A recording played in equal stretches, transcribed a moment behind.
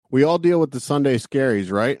We all deal with the Sunday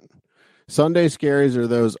scaries, right? Sunday scaries are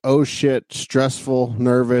those oh shit, stressful,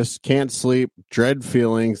 nervous, can't sleep, dread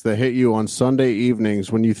feelings that hit you on Sunday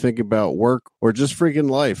evenings when you think about work or just freaking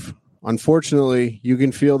life. Unfortunately, you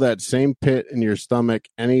can feel that same pit in your stomach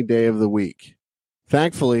any day of the week.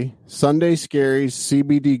 Thankfully, Sunday Scaries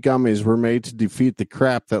CBD gummies were made to defeat the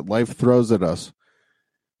crap that life throws at us.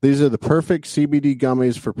 These are the perfect CBD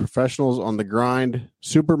gummies for professionals on the grind,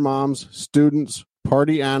 supermoms, students,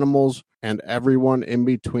 party animals, and everyone in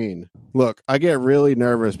between. Look, I get really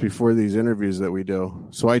nervous before these interviews that we do,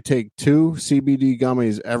 so I take 2 CBD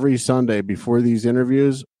gummies every Sunday before these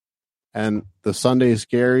interviews, and the Sunday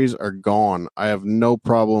Scaries are gone. I have no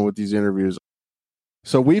problem with these interviews.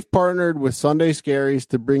 So we've partnered with Sunday Scaries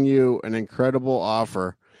to bring you an incredible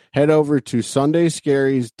offer. Head over to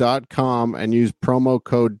sundayscaries.com and use promo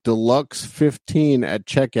code DELUXE15 at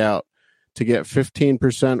checkout to get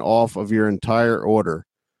 15% off of your entire order.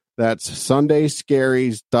 That's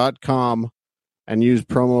sundayscaries.com and use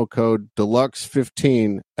promo code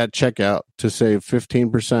DELUXE15 at checkout to save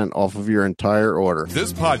 15% off of your entire order.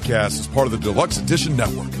 This podcast is part of the Deluxe Edition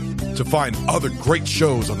Network. To find other great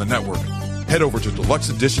shows on the network, head over to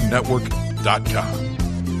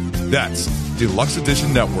deluxeeditionnetwork.com. That's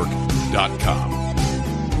deluxeeditionnetwork.com.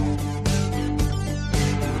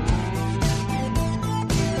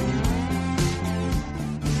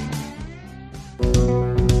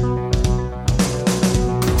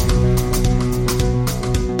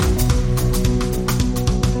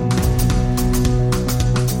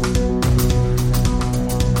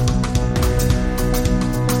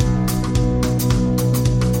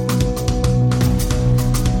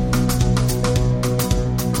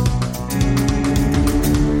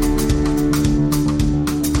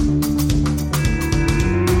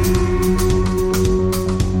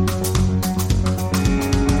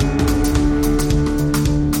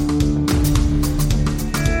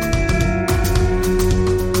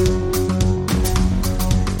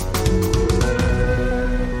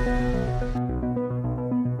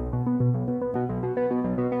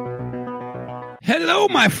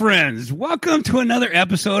 My friends, welcome to another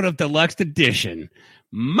episode of Deluxe Edition.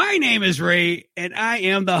 My name is Ray, and I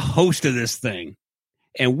am the host of this thing.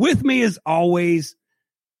 And with me, as always,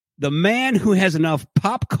 the man who has enough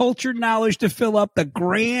pop culture knowledge to fill up the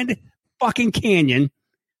Grand fucking Canyon,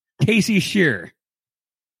 Casey Shearer.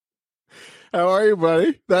 How are you,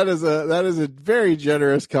 buddy? That is a very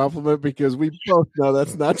generous compliment because we both know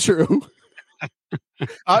that's not true.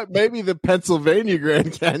 Maybe the Pennsylvania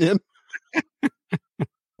Grand Canyon.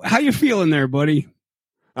 How you feeling there, buddy?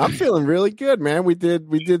 I'm feeling really good, man. We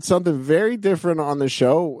did something very different on the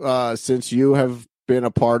show since you have been a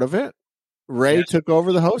part of it. Ray took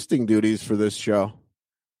over the hosting duties for this show.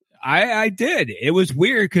 I did. It was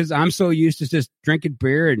weird because I'm so used to just drinking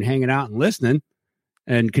beer and hanging out and listening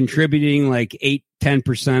and contributing like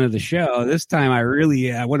 8-10% of the show. This time I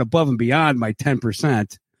went above and beyond my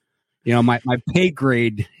 10%. You know, my pay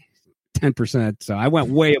grade 10%. So I went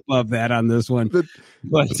way above that on this one.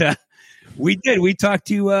 But we did. We talked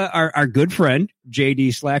to our good friend, JD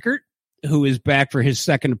Slajchert, who is back for his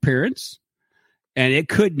second appearance. And it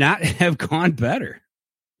could not have gone better.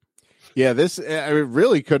 Yeah, it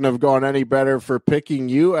really couldn't have gone any better for picking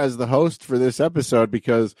you as the host for this episode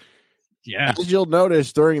because, as you'll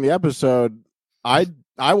notice during the episode, I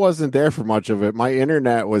wasn't there for much of it. My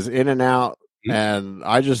internet was in and out, and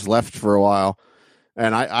I just left for a while.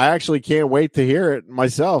 And I actually can't wait to hear it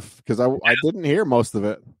myself because I didn't hear most of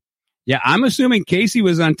it. Yeah, I'm assuming Casey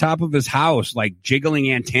was on top of his house, like jiggling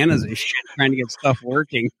antennas and shit, trying to get stuff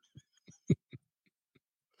working.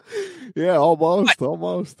 Yeah,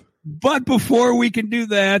 almost. But before we can do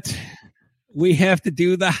that, we have to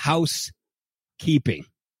do the housekeeping.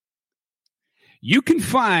 You can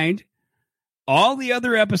find all the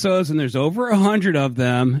other episodes, and there's over 100 of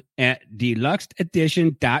them, at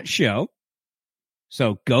deluxeedition.show.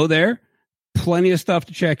 So go there. Plenty of stuff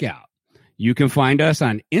to check out. You can find us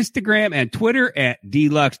on Instagram and Twitter at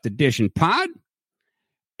Deluxe Edition Pod.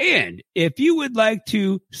 And if you would like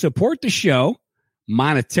to support the show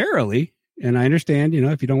monetarily, and I understand,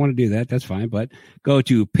 if you don't want to do that, that's fine. But go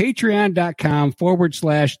to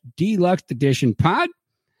patreon.com/Deluxe Edition Pod.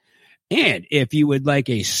 And if you would like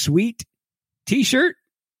a sweet t-shirt,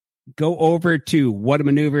 go over to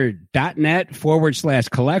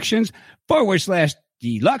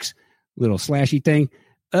whatamaneuver.net/collections/deluxe, little slashy thing,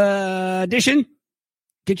 edition.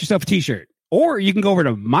 Get yourself a t-shirt. Or you can go over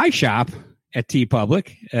to my shop at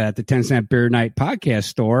TeePublic at the 10-Cent Beer Night podcast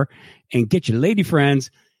store and get your lady friends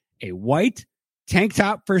a white tank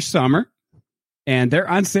top for summer And they're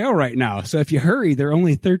on sale right now. So if you hurry, they're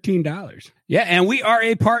only $13. Yeah, and we are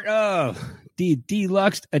a part of the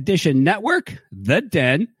Deluxe Edition Network, The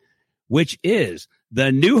Den, which is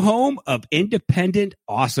the new home of independent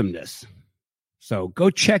awesomeness. So go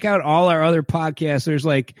check out all our other podcasts. There's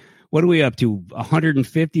like, what are we up to?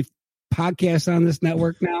 150 podcasts on this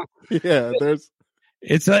network now? Yeah,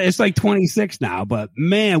 it's like 26 now, but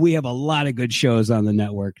man, we have a lot of good shows on the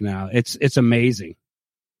network now. It's amazing.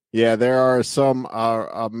 Yeah, there are some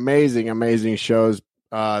amazing shows.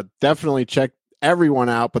 Definitely check everyone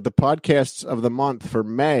out. But the podcasts of the month for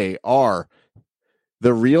May are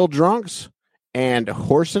The Real Drunks and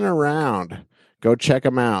Horsing Around. Go check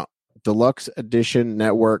them out.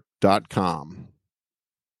 DeluxeEditionNetwork.com.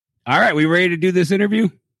 All right, we ready to do this interview?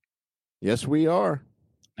 Yes, we are.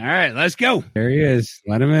 All right, let's go. There he is.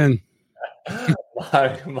 Let him in.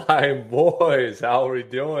 my boys, how are we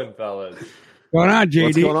doing, fellas? What's going on, JD?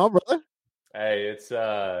 What's going on, brother? Hey, it's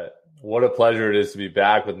what a pleasure it is to be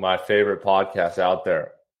back with my favorite podcast out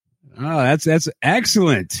there. Oh, that's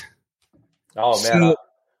excellent. Oh man,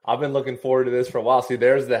 I've been looking forward to this for a while. See,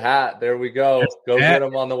 there's the hat. There we go. Go get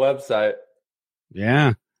them on the website.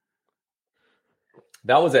 Yeah.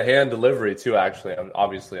 That was a hand delivery too, actually. I'm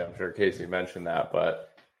sure Casey mentioned that, but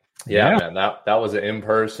yeah. Man, that was an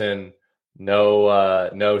in-person,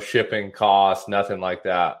 no shipping cost, nothing like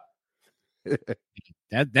that.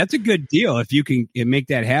 That's a good deal if you can make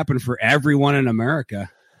that happen for everyone in America.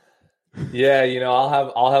 Yeah,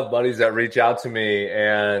 I'll have buddies that reach out to me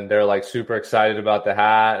and they're like super excited about the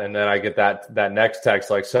hat, and then I get that next text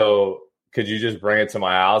like, so could you just bring it to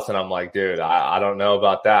my house? And I'm like, dude, I don't know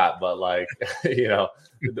about that, but like,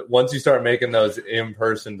 once you start making those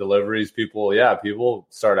in-person deliveries, people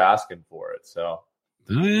start asking for it. So,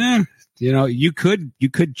 oh yeah, you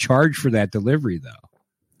could charge for that delivery though.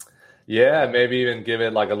 Yeah, maybe even give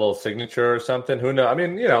it like a little signature or something. Who knows? I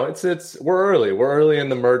mean, we're early. We're early in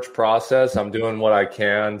the merch process. I'm doing what I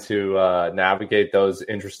can to navigate those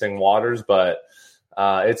interesting waters, but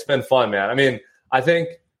it's been fun, man. I mean, I think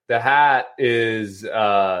the hat is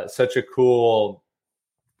such a cool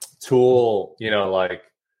tool, like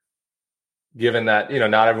given that,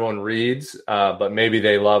 not everyone reads, but maybe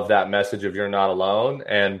they love that message of you're not alone,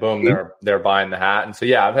 and boom, they're buying the hat. And so,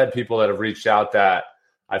 yeah, I've had people that have reached out that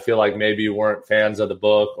I feel like maybe you weren't fans of the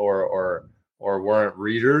book or weren't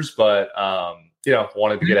readers, but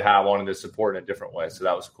wanted to get a hat, wanted to support in a different way. So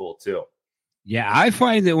that was cool too. Yeah, I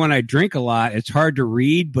find that when I drink a lot, it's hard to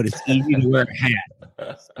read, but it's easy to wear a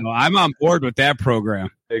hat. So I'm on board with that program.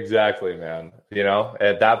 Exactly, man.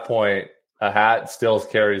 At that point, a hat still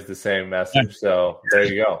carries the same message. So there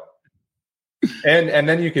you go. And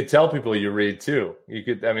then you could tell people you read too.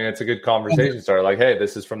 It's a good conversation starter. Like, hey,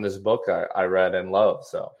 this is from this book I read and love.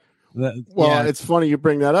 So, It's funny you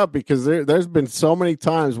bring that up because there's been so many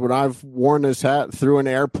times when I've worn this hat through an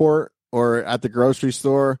airport or at the grocery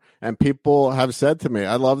store, and people have said to me,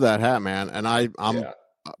 "I love that hat, man." And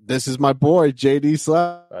this is my boy JD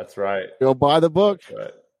Slajchert. That's right. Go buy the book. That's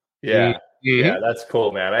right. Yeah, yeah, that's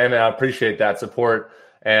cool, man. I appreciate that support.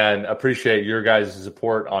 And appreciate your guys'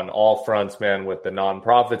 support on all fronts, man, with the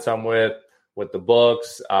nonprofits I'm with the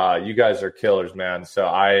books. You guys are killers, man. So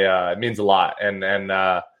it means a lot. And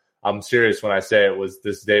I'm serious when I say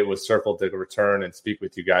this date was circled to return and speak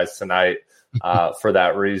with you guys tonight for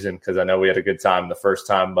that reason, because I know we had a good time the first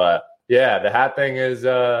time. But yeah, the hat thing is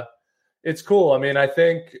it's cool. I mean, I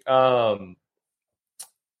think the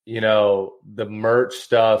merch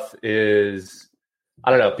stuff is, I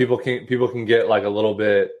don't know. People can get like a little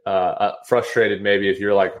bit frustrated maybe if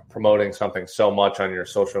you're like promoting something so much on your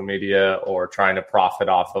social media or trying to profit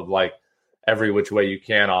off of like every which way you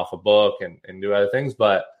can off a book and do other things.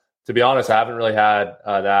 But to be honest, I haven't really had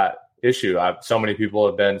that issue. So many people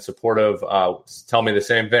have been supportive, tell me the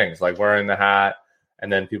same things, like wearing the hat,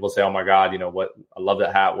 and then people say, "Oh my God, what? I love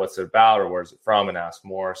that hat. What's it about, or where's it from?" and ask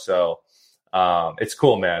more. So. It's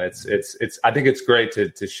cool, man. It's I think it's great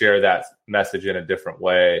to share that message in a different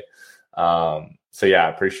way. So yeah, I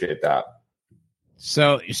appreciate that.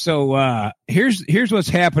 So here's what's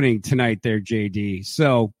happening tonight there, JD.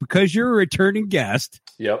 So because you're a returning guest,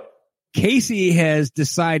 yep. Casey has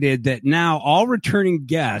decided that now all returning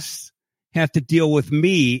guests have to deal with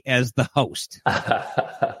me as the host.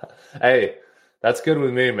 Hey, that's good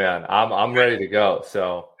with me, man. I'm ready to go.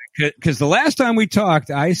 So. Because the last time we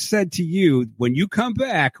talked, I said to you, when you come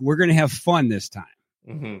back, we're going to have fun this time.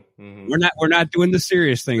 Mm-hmm, mm-hmm. We're not doing the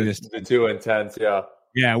serious thing this time. Too intense, yeah.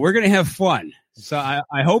 Yeah, we're going to have fun. So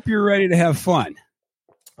I hope you're ready to have fun.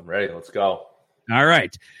 I'm ready. Let's go. All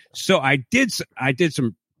right. So I did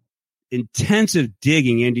some intensive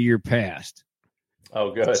digging into your past.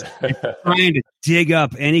 Oh, good. Trying to dig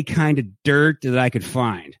up any kind of dirt that I could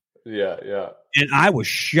find. Yeah. And I was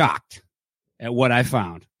shocked at what I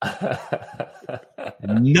found.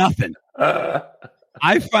 Nothing.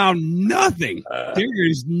 I found nothing. There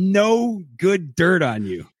is no good dirt on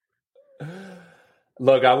you.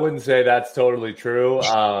 Look, I wouldn't say that's totally true.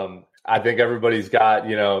 I think everybody's got,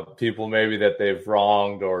 people maybe that they've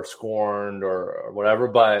wronged or scorned or whatever.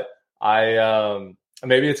 But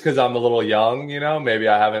maybe it's because I'm a little young, maybe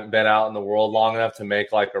I haven't been out in the world long enough to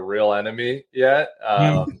make like a real enemy yet.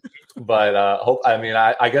 But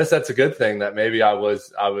I guess that's a good thing that maybe I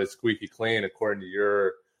was squeaky clean according to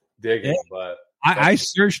your digging. But I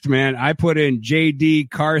searched, man. I put in JD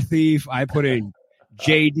car thief. I put in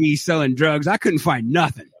JD selling drugs. I couldn't find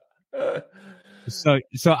nothing. So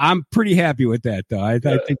I'm pretty happy with that, though. I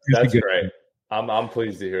think that's great. I'm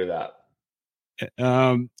pleased to hear that.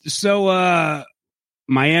 So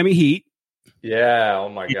Miami Heat. Yeah. Oh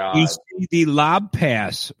my God. You see the lob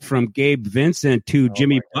pass from Gabe Vincent to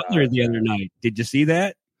Jimmy Butler the other night. Did you see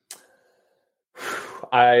that?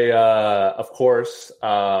 Of course,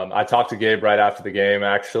 I talked to Gabe right after the game,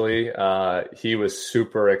 actually. He was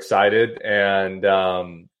super excited. And,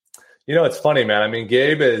 it's funny, man. I mean,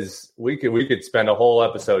 Gabe we could spend a whole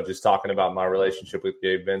episode just talking about my relationship with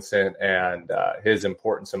Gabe Vincent and his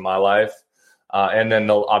importance in my life. And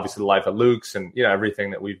then obviously the life of Luke's and,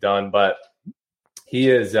 everything that we've done. But he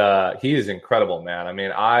is incredible, man. I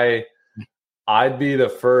mean, I'd be the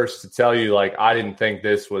first to tell you, like, I didn't think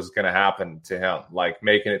this was going to happen to him, like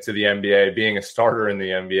making it to the NBA, being a starter in the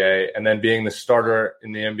NBA, and then being the starter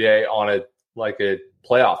in the NBA on a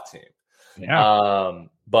playoff team. Yeah.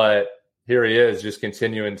 But here he is just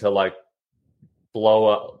continuing to like blow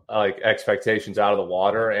up like expectations out of the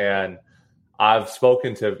water. And I've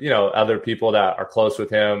spoken to, other people that are close with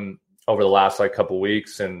him over the last like couple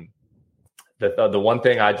weeks. And the one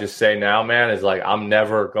thing I just say now, man, is like, I'm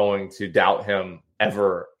never going to doubt him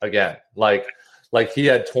ever again. Like he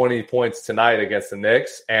had 20 points tonight against the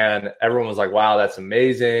Knicks and everyone was like, wow, that's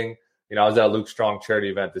amazing. I was at a Luke Strong charity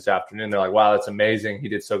event this afternoon. They're like, wow, that's amazing. He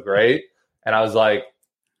did so great. And I was like,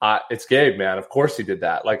 it's Gabe, man. Of course he did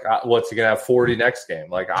that. Like, what's he going to have 40 next game?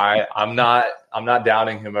 Like I'm not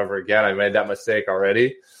doubting him ever again. I made that mistake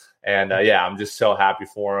already. And I'm just so happy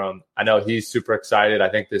for him. I know he's super excited. I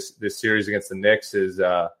think this series against the Knicks is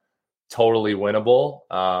totally winnable.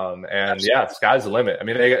 Sky's the limit. I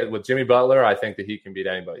mean, with Jimmy Butler, I think that he can beat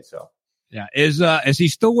anybody. So yeah, is he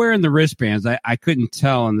still wearing the wristbands? I couldn't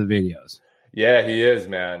tell in the videos. Yeah, he is,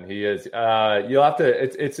 man. He is. You'll have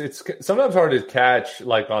to. It's sometimes hard to catch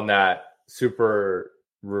like on that super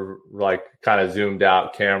like kind of zoomed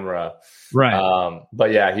out camera, right?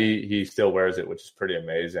 But yeah, he still wears it, which is pretty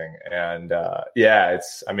amazing. And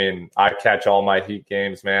it's. I mean, I catch all my Heat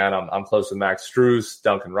games, man. I'm close with Max Strus,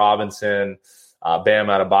 Duncan Robinson, Bam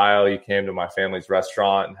Adebayo. He came to my family's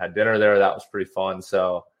restaurant and had dinner there. That was pretty fun.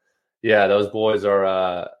 So yeah, those boys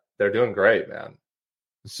are they're doing great, man.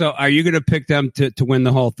 So are you going to pick them to win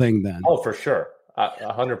the whole thing then? Oh, for sure.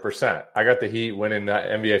 100%. I got the Heat winning the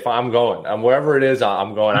NBA. I'm going. Wherever it is,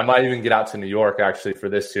 I'm going. I might even get out to New York actually for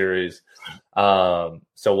this series. So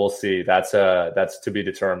we'll see. That's to be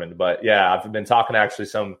determined. But yeah, I've been talking to actually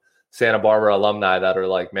some Santa Barbara alumni that are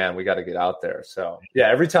like, man, we got to get out there. So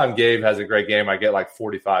yeah, every time Gabe has a great game, I get like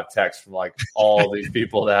 45 texts from like all these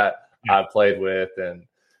people that I've played with. And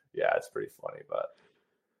yeah, it's pretty funny, but.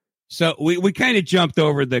 So we kind of jumped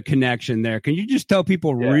over the connection there. Can you just tell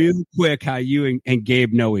people real quick how you and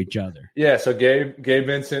Gabe know each other? Yeah, so Gabe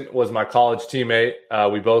Vincent was my college teammate.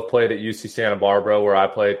 We both played at UC Santa Barbara, where I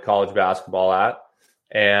played college basketball at.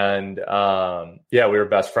 And, we were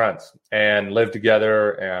best friends and lived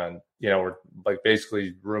together. And, we're like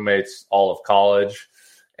basically roommates all of college.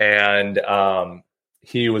 And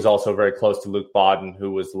he was also very close to Luke Bodden, who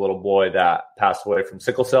was the little boy that passed away from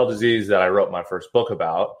sickle cell disease that I wrote my first book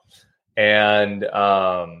about. And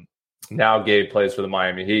now Gabe plays for the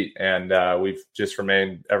Miami Heat, and we've just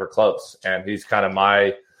remained ever close. And he's kind of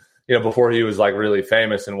my, before he was like really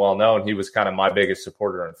famous and well known, he was kind of my biggest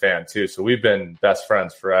supporter and fan too. So we've been best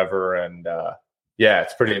friends forever. And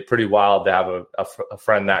it's pretty wild to have a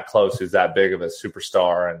friend that close who's that big of a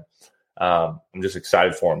superstar. And I'm just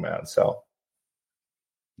excited for him, man. So.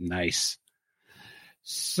 Nice.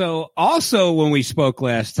 So also when we spoke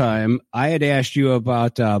last time, I had asked you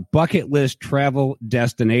about bucket list travel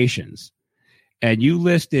destinations, and you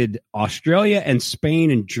listed Australia and Spain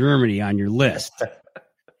and Germany on your list.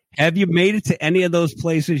 Have you made it to any of those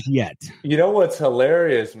places yet? You know what's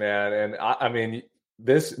hilarious, man? And I mean,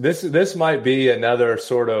 this might be another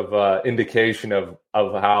sort of indication of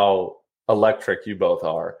how electric you both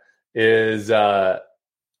are. is I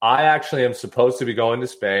actually am supposed to be going to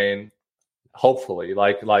Spain, hopefully,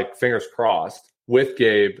 like fingers crossed, with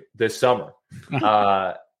Gabe this summer.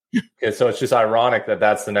 And so it's just ironic that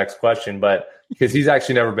that's the next question, but because he's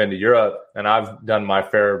actually never been to Europe, and I've done my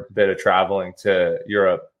fair bit of traveling to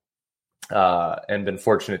Europe and been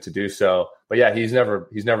fortunate to do so. But yeah, he's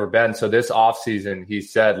never been. So this off season, he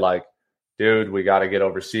said, like, dude, we got to get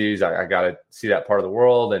overseas. I got to see that part of the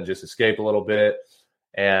world and just escape a little bit.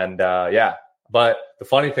 And yeah, but the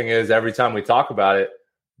funny thing is, every time we talk about it,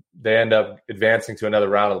 they end up advancing to another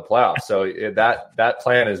round of the playoffs. So that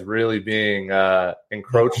plan is really being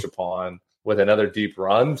encroached upon with another deep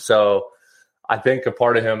run. So I think a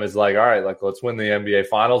part of him is like, all right, like, let's win the NBA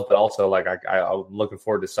finals, but also like I'm looking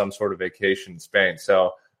forward to some sort of vacation in Spain.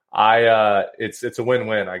 So it's a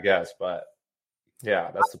win-win, I guess. But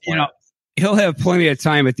yeah, that's the plan. You know, he'll have plenty of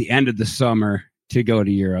time at the end of the summer to go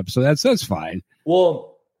to Europe. So that's fine. Well,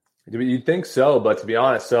 you'd think so, but to be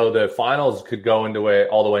honest, so the finals could go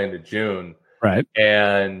all the way into June. Right.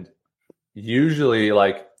 And usually,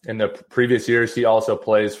 like in the previous years, he also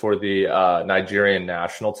plays for the Nigerian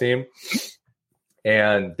national team.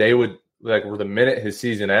 And they would, like, the minute his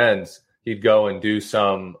season ends, he'd go and do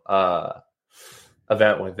some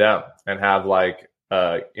event with them and have like,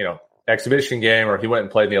 exhibition game, or he went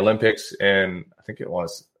and played in the Olympics in, I think it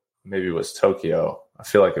was Tokyo. I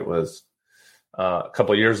feel like it was a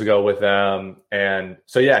couple of years ago with them. And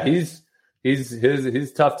so, yeah, he's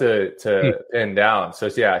tough to pin down. So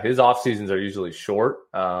yeah, his off seasons are usually short.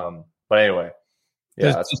 But anyway,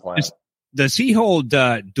 yeah, that's the plan. Does he hold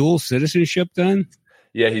dual citizenship then?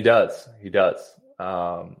 Yeah, he does. You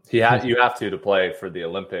have to play for the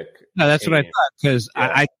Olympic. No, that's team. what I thought, because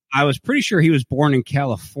Yeah. I was pretty sure he was born in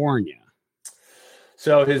California.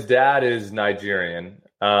 So his dad is Nigerian,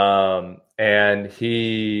 and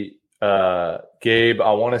he Gabe,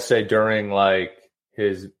 I want to say during like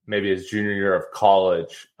his junior year of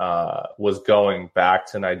college, was going back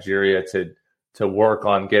to Nigeria to work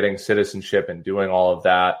on getting citizenship and doing all of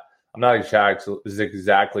that. I'm not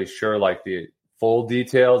exactly sure like the full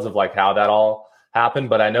details of like how that all happened,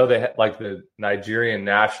 but I know they like the Nigerian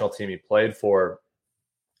national team he played for.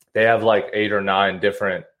 They have like 8 or 9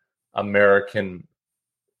 different American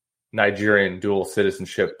Nigerian dual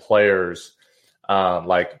citizenship players.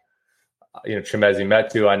 Like, Chimezi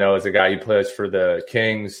Metu, I know, is a guy who plays for the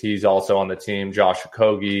Kings. He's also on the team. Josh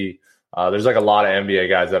Okogie. There's like a lot of NBA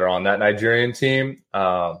guys that are on that Nigerian team.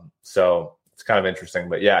 So it's kind of interesting.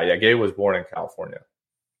 But yeah, Gabe was born in California.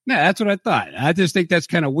 Yeah, that's what I thought. I just think that's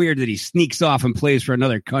kind of weird that he sneaks off and plays for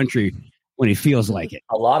another country when he feels like it.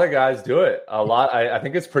 A lot of guys do it. I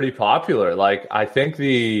think it's pretty popular. Like, I think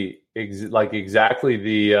exactly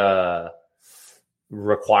the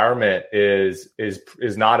requirement is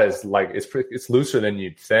not as like it's looser than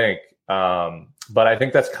you'd think. But I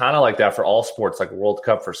think that's kind of like that for all sports, like World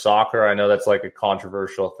Cup for soccer. I know that's like a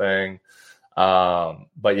controversial thing.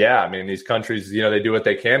 But yeah, I mean, these countries, they do what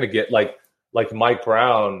they can to get like Mike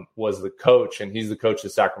Brown was the coach, and he's the coach of the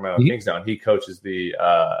Sacramento Kings now, and he coaches the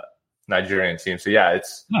Nigerian team. So yeah,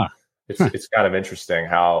 it's kind of interesting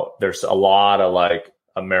how there's a lot of like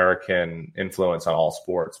American influence on all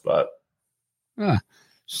sports. But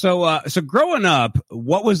so growing up,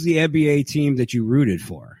 what was the NBA team that you rooted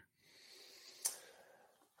for?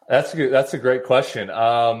 That's good. That's a great question.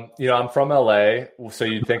 I'm from LA, so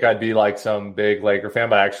you'd think I'd be like some big Laker fan,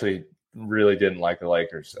 but I actually really didn't like the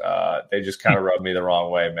Lakers. They just kind of rubbed me the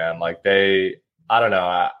wrong way, man. Like I don't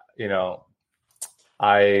know.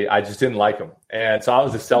 I just didn't like them. And so I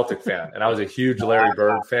was a Celtic fan, and I was a huge Larry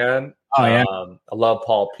Bird fan. Oh, yeah. I love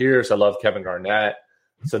Paul Pierce. I love Kevin Garnett.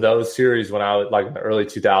 So those series when I was like in the early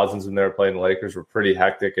 2000s when they were playing the Lakers were pretty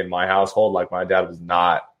hectic in my household. Like, my dad was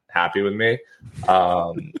not happy with me.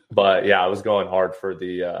 But yeah, I was going hard for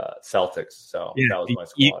the Celtics. So that was my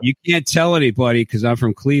squad. You can't tell anybody because I'm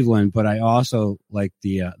from Cleveland, but I also like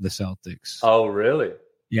the Celtics. Oh, really?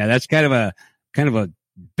 Yeah, that's kind of a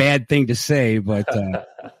bad thing to say, but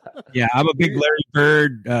yeah, I'm a big Larry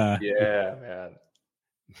Bird. Yeah, man.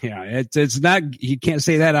 Yeah, it's not. You can't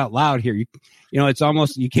say that out loud here. It's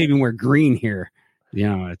almost you can't even wear green here.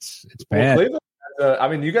 It's bad. Well,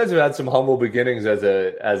 Cleveland, you guys have had some humble beginnings as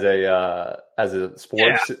a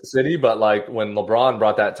sports city, but like when LeBron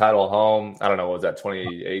brought that title home, I don't know, was that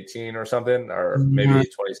 2018 or something, or maybe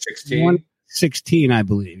 2016? 2016, I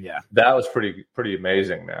believe. Yeah, that was pretty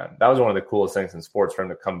amazing, man. That was one of the coolest things in sports for him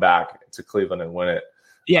to come back to Cleveland and win it.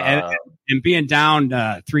 Yeah, and being down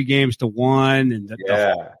 3-1, and the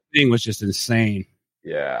whole thing was just insane.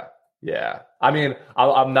 Yeah. I mean,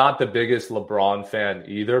 I'm not the biggest LeBron fan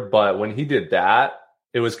either, but when he did that,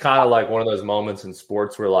 it was kind of like one of those moments in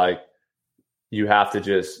sports where like you have to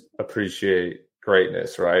just appreciate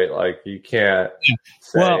greatness, right? Like you can't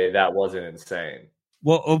say that wasn't insane.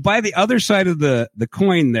 Well, by the other side of the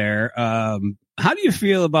coin there, how do you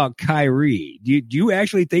feel about Kyrie? Do you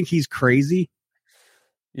actually think he's crazy?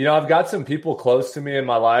 You know, I've got some people close to me in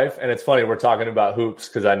my life, and it's funny we're talking about hoops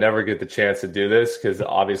because I never get the chance to do this because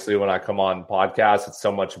obviously when I come on podcasts, it's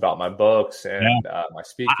so much about my books and my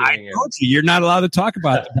speaking. I told you, you're not allowed to talk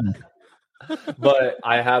about them. But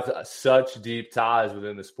I have such deep ties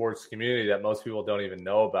within the sports community that most people don't even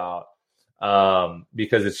know about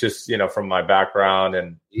because it's just, you know, from my background.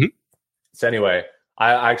 And so anyway,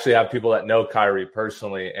 I actually have people that know Kyrie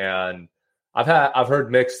personally, and I've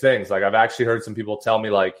heard mixed things. Like I've actually heard some people tell me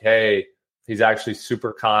like, hey, he's actually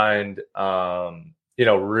super kind, you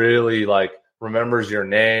know, really like remembers your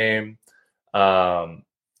name,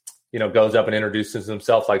 you know, goes up and introduces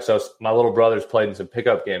himself. Like, so my little brother's played in some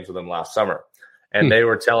pickup games with him last summer, and they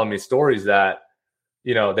were telling me stories that,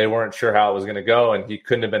 you know, they weren't sure how it was going to go, and he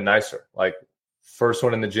couldn't have been nicer. Like first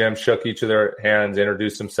one in the gym, shook each of their hands,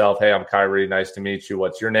 introduced himself. Hey, I'm Kyrie. Nice to meet you.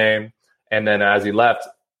 What's your name? And then as he left,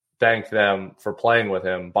 thanked them for playing with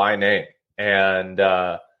him by name. And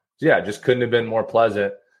just couldn't have been more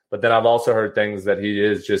pleasant. But then I've also heard things that he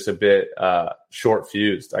is just a bit short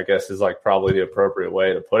fused, I guess is like probably the appropriate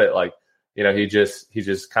way to put it. Like, you know, he just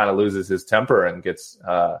kind of loses his temper and gets,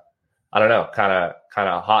 I don't know, kind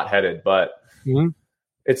of hot headed. But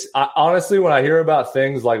it's honestly, when I hear about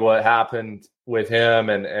things like what happened with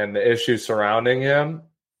him and the issues surrounding him,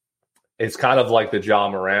 it's kind of like the Ja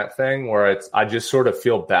Morant thing where I just sort of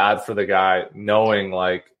feel bad for the guy knowing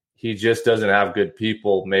like he just doesn't have good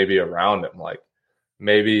people maybe around him. Like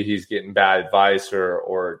maybe he's getting bad advice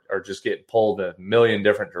or just getting pulled in a million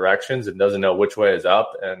different directions and doesn't know which way is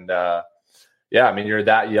up. And I mean, you're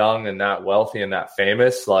that young and that wealthy and that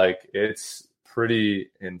famous, like it's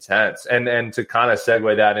pretty intense. And to kind of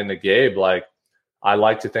segue that into Gabe, like I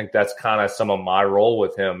like to think that's kind of some of my role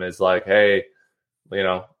with him is like, hey, you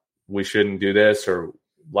know, we shouldn't do this, or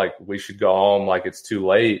like we should go home, like it's too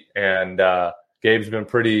late. And Gabe's been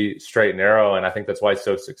pretty straight and narrow, and I think that's why he's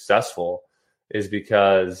so successful is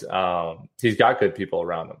because he's got good people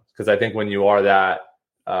around him. Because I think when you are that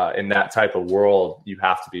in that type of world, you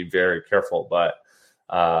have to be very careful. But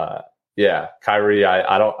Kyrie,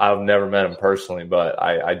 I've never met him personally, but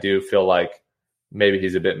I do feel like maybe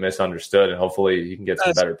he's a bit misunderstood, and hopefully he can get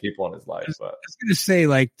some better people in his life. But I was going to say,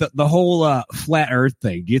 like the whole flat Earth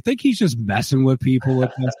thing. Do you think he's just messing with people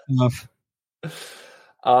with that stuff?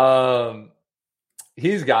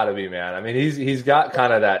 He's got to be, man. I mean, he's got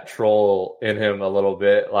kind of that troll in him a little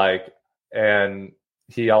bit, like, and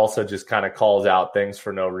he also just kind of calls out things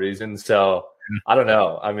for no reason. So I don't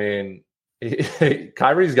know. I mean,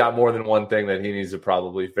 Kyrie's got more than one thing that he needs to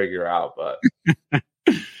probably figure out, but.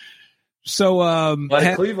 So,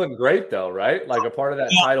 but Cleveland, great though, right? Like a part of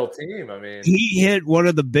that title team. I mean, he hit one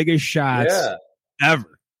of the biggest shots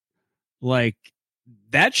ever. Like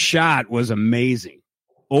that shot was amazing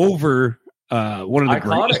over one of the iconic,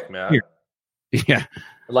 greatest, man. Yeah,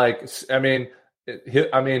 like I mean,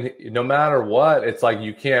 no matter what, it's like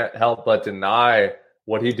you can't help but deny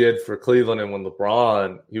what he did for Cleveland. And when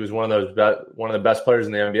LeBron, he was one of the best players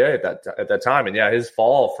in the NBA at that time. And his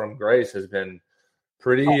fall from grace has been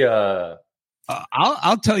pretty.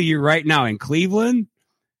 I'll tell you right now, in Cleveland,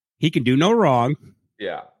 he can do no wrong.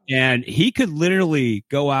 Yeah, and he could literally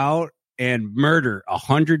go out and murder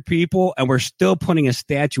 100 people, and we're still putting a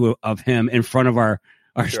statue of him in front of our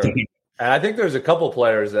stadium. And I think there's a couple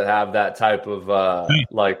players that have that type of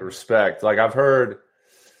like respect. Like I've heard.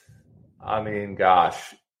 I mean, gosh.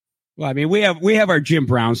 Well, I mean, we have our Jim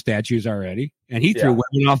Brown statues already, and he threw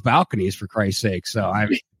women off balconies for Christ's sake. So I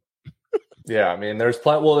mean. Yeah, I mean, there's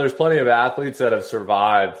plenty of athletes that have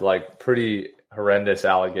survived like pretty horrendous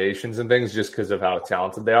allegations and things just because of how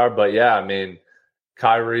talented they are. But yeah, I mean,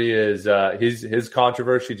 Kyrie is his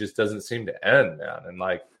controversy just doesn't seem to end, man. And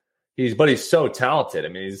like he's so talented. I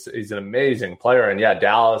mean, he's an amazing player. And yeah,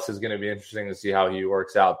 Dallas is going to be interesting to see how he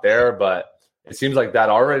works out there. But it seems like that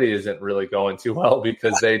already isn't really going too well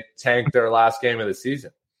because they tanked their last game of the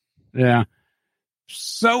season. Yeah.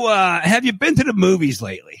 So have you been to the movies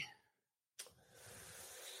lately?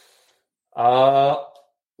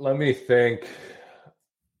 Let me think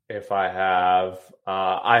if I have.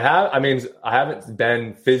 I have. I mean, I haven't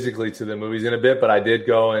been physically to the movies in a bit, but I did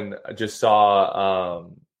go and just saw.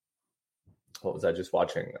 What was I just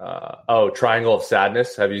watching? Triangle of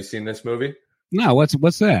Sadness. Have you seen this movie? No.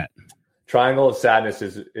 What's that? Triangle of Sadness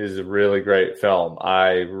is a really great film.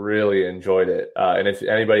 I really enjoyed it. And if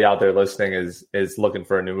anybody out there listening is looking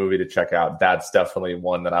for a new movie to check out, that's definitely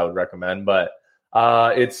one that I would recommend. But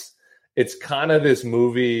it's kind of this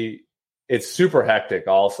movie. It's super hectic.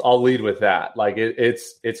 I'll lead with that. Like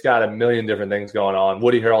it's got a million different things going on.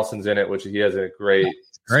 Woody Harrelson's in it, which he has a great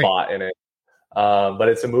spot in it. But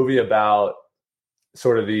it's a movie about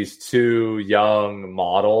sort of these two young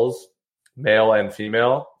models, male and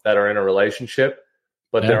female, that are in a relationship,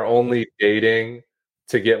 but they're only dating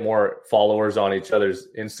to get more followers on each other's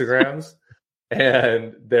Instagrams.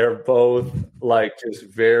 And they're both like just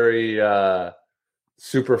very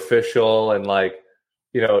superficial and like,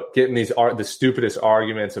 you know, getting the stupidest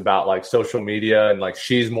arguments about like social media, and like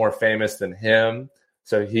she's more famous than him.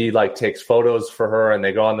 So he like takes photos for her and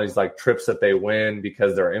they go on these like trips that they win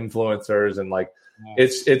because they're influencers. And like,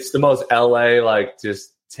 it's the most LA, like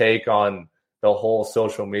just take on the whole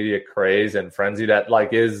social media craze and frenzy that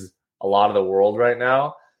like is a lot of the world right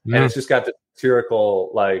now. Yeah. And it's just got the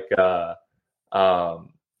satirical like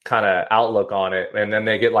kind of outlook on it. And then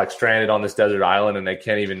they get like stranded on this desert island and they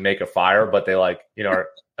can't even make a fire, but they like, you know, are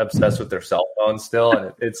obsessed with their cell phones still.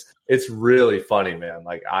 And it's really funny, man.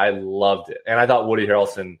 Like I loved it. And I thought Woody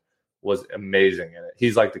Harrelson was amazing in it.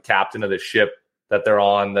 He's like the captain of the ship that they're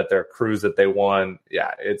on, that their cruise that they won.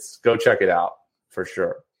 Yeah, go check it out for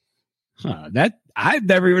sure. That I've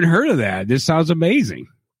never even heard of that. This sounds amazing.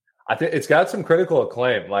 I think it's got some critical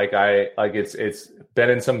acclaim. It's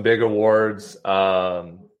been in some big awards.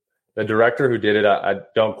 The director who did it, I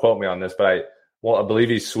don't quote me on this, but I believe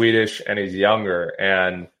he's Swedish and he's younger.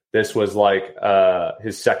 And this was like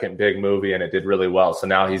his second big movie, and it did really well. So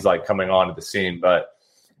now he's like coming onto the scene. But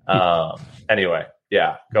anyway,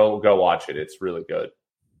 yeah, go watch it. It's really good.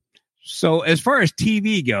 So as far as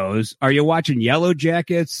TV goes, are you watching Yellow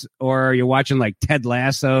Jackets or are you watching like Ted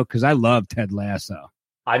Lasso? Because I love Ted Lasso.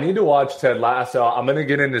 I need to watch Ted Lasso. I'm going to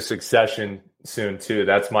get into Succession soon too.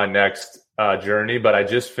 That's my next journey. But I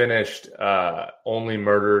just finished Only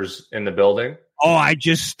Murders in the Building. Oh, I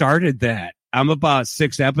just started that. I'm about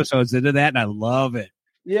 6 episodes into that, and I love it.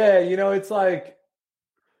 Yeah, you know, it's like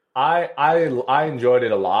I enjoyed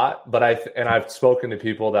it a lot, but I've spoken to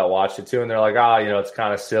people that watched it too, and they're like, you know, it's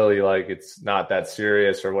kind of silly, like it's not that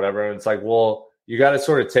serious or whatever. And it's like, well, you got to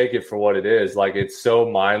sort of take it for what it is. Like it's so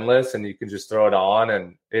mindless, and you can just throw it on,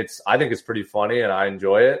 and I think it's pretty funny, and I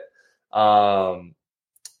enjoy it. And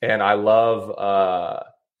I love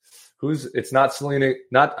it's not Selena.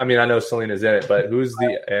 I know Selena's in it, but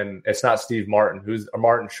and it's not Steve Martin. Who's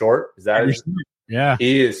Martin Short? Is that? Yeah,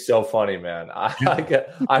 he is so funny, man.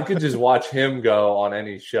 I could just watch him go on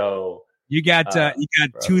any show. You got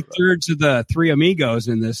 2/3 of the Three Amigos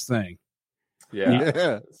in this thing.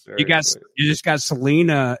 Yeah, you just got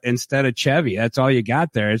Selena instead of Chevy. That's all you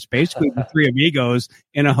got there. It's basically the Three Amigos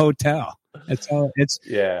in a hotel. That's all. It's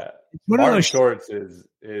Martin Shorts is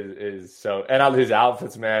so, and his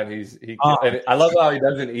outfits, man. And I love how he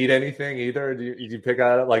doesn't eat anything either. Did you pick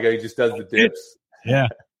on it? Like he just does the dips. Yeah.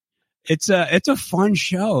 It's a fun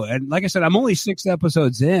show. And like I said, I'm only 6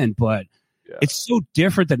 episodes in, but it's so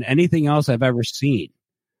different than anything else I've ever seen.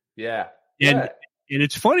 Yeah. And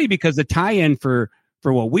it's funny because the tie-in for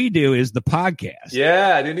what we do is the podcast.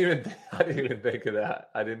 Yeah, I didn't even think of that.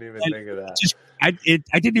 I didn't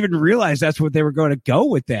even realize that's what they were going to go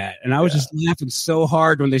with that. And I was just laughing so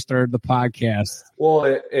hard when they started the podcast. Well,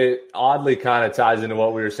 it oddly kind of ties into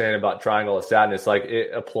what we were saying about Triangle of Sadness. Like it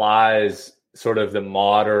applies sort of the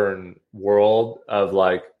modern world of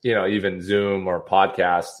like, you know, even Zoom or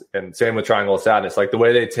podcasts, and same with Triangle of Sadness. Like the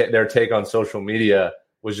way their take on social media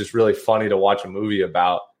was just really funny to watch a movie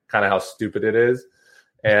about, kind of how stupid it is.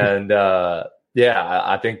 And I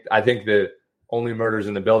think the Only Murders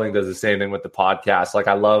in the Building does the same thing with the podcast. Like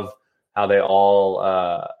I love how they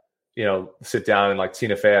all sit down, and like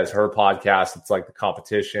Tina Fey has her podcast. It's like the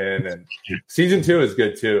competition, and season 2 is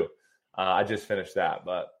good too. I just finished that,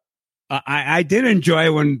 but I did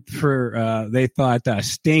enjoy when they thought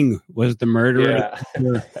Sting was the murderer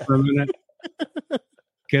for a minute,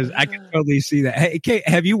 because I can totally see that. Hey,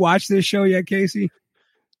 have you watched this show yet, Casey?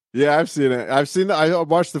 Yeah, I've seen it. I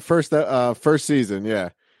watched the first season. Yeah.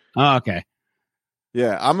 Oh, okay.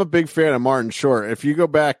 Yeah, I'm a big fan of Martin Short. If you go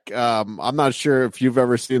back, I'm not sure if you've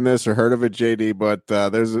ever seen this or heard of it, JD, but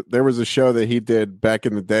there was a show that he did back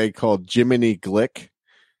in the day called Jiminy Glick.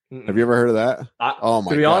 Have you ever heard of that? To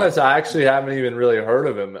be honest, I actually haven't even really heard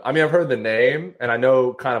of him. I mean, I've heard the name and I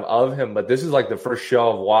know kind of him, but this is like the first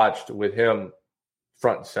show I've watched with him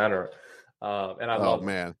front and center. And I love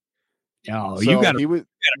man. Oh, so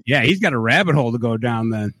he's got a rabbit hole to go down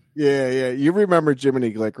then. Yeah. You remember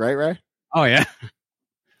Jiminy Glick, right? Oh, yeah.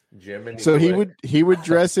 Jiminy So Quick. he would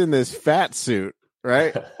dress in this fat suit,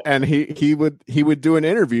 right? And he would do an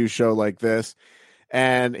interview show like this,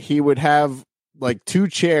 and he would have like two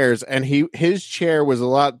chairs, and his chair was a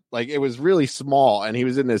lot, like, it was really small, and he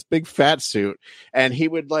was in this big fat suit, and he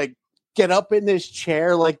would like get up in this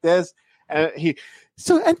chair like this, and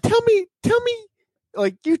tell me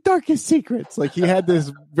like your darkest secrets. Like, he had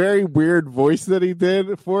this very weird voice that he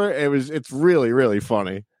did for it. It's really, really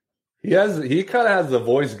funny. He kind of has the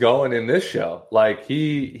voice going in this show. Like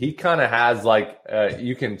he kind of has like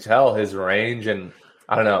you can tell his range, and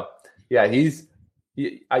I don't know. Yeah, you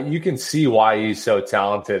can see why he's so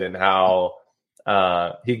talented and how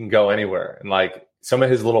he can go anywhere. And like some of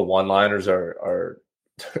his little one-liners are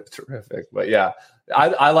terrific. But yeah,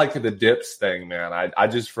 I like the dips thing, man. I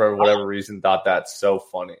just, for whatever reason, thought that's so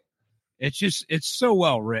funny. It's so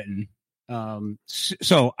well written.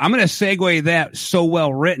 So I'm going to segue that so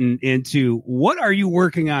well written into what are you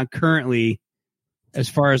working on currently as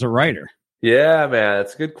far as a writer? Yeah, man,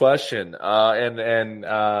 that's a good question. And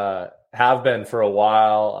have been for a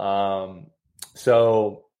while.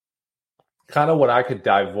 So kind of what I could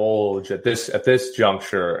divulge at this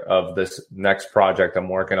juncture of this next project I'm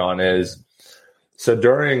working on is, so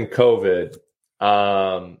during COVID,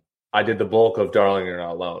 I did the bulk of Darling, You're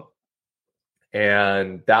Not Alone.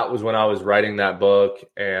 And that was when I was writing that book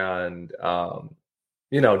and,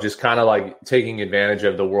 just kind of like taking advantage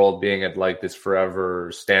of the world being at like this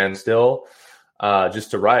forever standstill,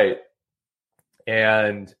 just to write.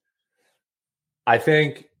 And I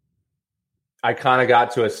think I kind of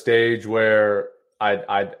got to a stage where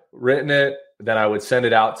I'd written it, then I would send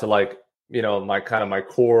it out to like, my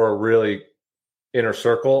core really inner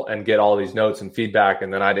circle and get all these notes and feedback.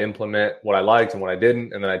 And then I'd implement what I liked and what I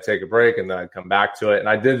didn't. And then I'd take a break and then I'd come back to it. And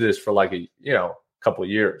I did this for like couple of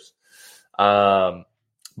years.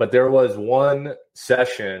 But there was one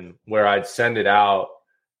session where I'd send it out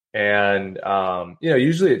and,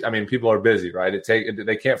 usually, people are busy, right?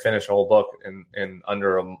 They can't finish a whole book in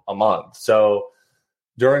under a month. So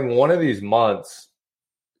during one of these months,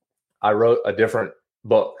 I wrote a different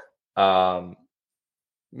book. It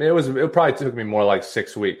probably took me more like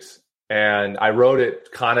 6 weeks, and I wrote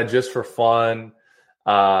it kind of just for fun,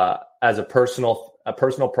 as a personal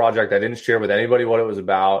project. I didn't share with anybody what it was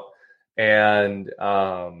about. And,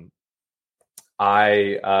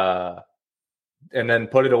 and then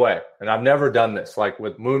put it away. And I've never done this. Like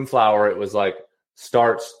with Moonflower, it was like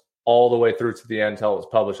starts all the way through to the end until it was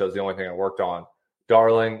published. That was the only thing I worked on.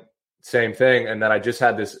 Darling, same thing. And then I just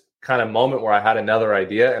had this kind of moment where I had another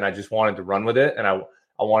idea and I just wanted to run with it. And I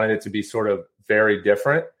wanted it to be sort of very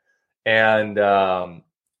different. And then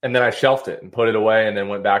I shelved it and put it away and then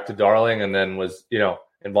went back to Darling and then was,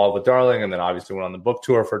 involved with Darling. And then obviously went on the book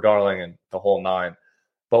tour for Darling and the whole nine.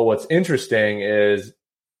 But what's interesting is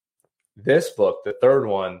this book, the third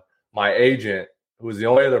one, my agent, who was the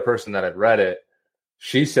only other person that had read it,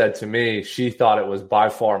 she said to me, she thought it was by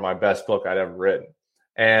far my best book I'd ever written.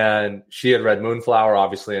 And she had read Moonflower,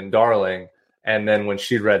 obviously, and Darling. And then when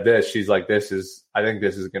she read this, she's like, I think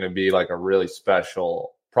this is going to be like a really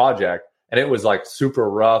special project. And it was like super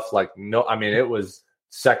rough. It was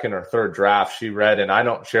second or third draft she read, and I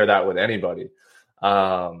don't share that with anybody.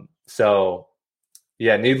 So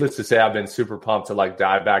yeah, needless to say, I've been super pumped to like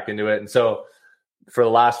dive back into it. And so for the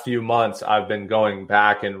last few months, I've been going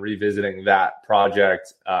back and revisiting that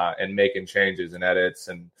project, and making changes and edits.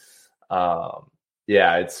 And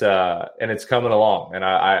it's coming along. And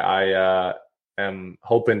I am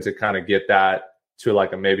hoping to kind of get that to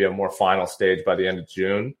like maybe a more final stage by the end of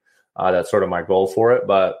June. That's sort of my goal for it.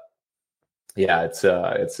 But yeah, it's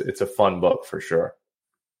a fun book for sure.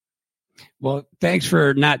 Well, thanks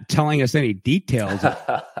for not telling us any details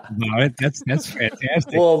about it. That's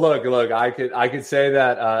fantastic. Well, look, I could say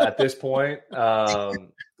that at this point,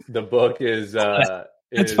 the book is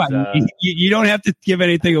that's fine. You don't have to give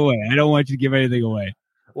anything away. I don't want you to give anything away.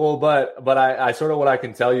 Well, but I sort of, what I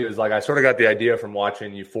can tell you is like I sort of got the idea from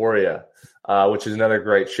watching Euphoria, which is another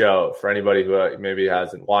great show for anybody who maybe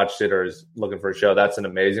hasn't watched it or is looking for a show. That's an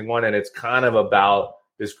amazing one, and it's kind of about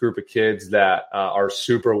this group of kids that are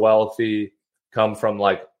super wealthy, come from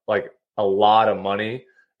like a lot of money,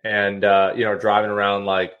 and driving around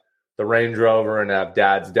like the Range Rover and have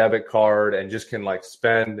dad's debit card and just can like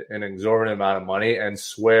spend an exorbitant amount of money and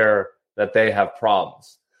swear that they have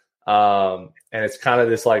problems. And it's kind of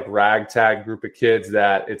this like ragtag group of kids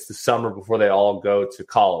that it's the summer before they all go to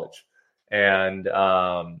college. And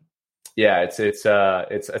it's a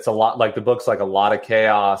lot, like the book's like a lot of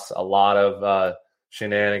chaos, a lot of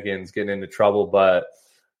shenanigans, getting into trouble, but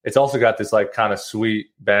it's also got this like kind of sweet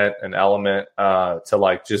bent and element to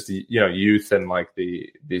like just the, youth and like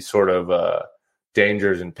the sort of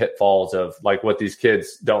dangers and pitfalls of like what these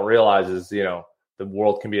kids don't realize is, the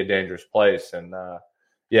world can be a dangerous place. And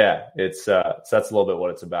it's so that's a little bit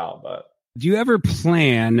what it's about. But do you ever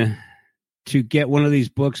plan to get one of these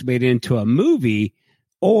books made into a movie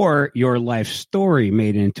or your life story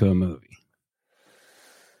made into a movie?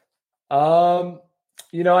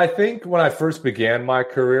 I think when I first began my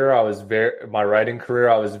career, my writing career,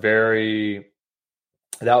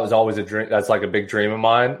 that was always a dream. That's like a big dream of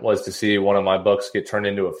mine, was to see one of my books get turned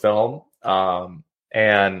into a film.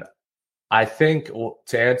 And I think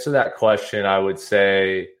to answer that question, I would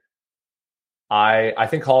say, I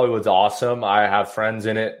think Hollywood's awesome. I have friends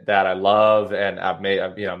in it that I love, and I've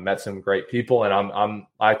met some great people, and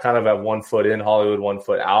I kind of have one foot in Hollywood, one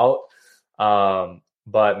foot out.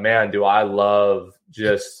 But man, do I love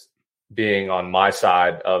just being on my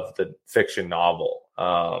side of the fiction novel.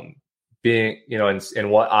 Being, in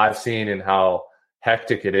what I've seen and how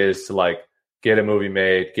hectic it is to like get a movie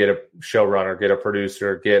made, get a showrunner, get a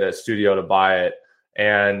producer, get a studio to buy it.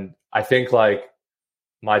 And I think like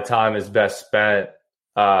my time is best spent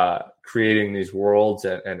creating these worlds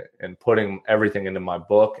and putting everything into my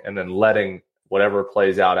book, and then letting whatever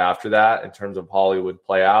plays out after that in terms of Hollywood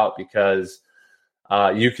play out, because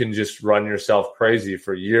you can just run yourself crazy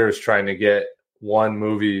for years trying to get one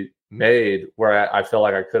movie made, where I feel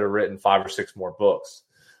like I could have written 5 or 6 more books.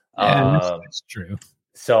 Yeah, that's true.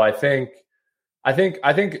 So I think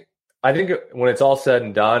when it's all said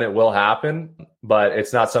and done, it will happen, but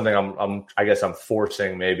it's not something I'm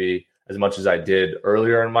forcing maybe as much as I did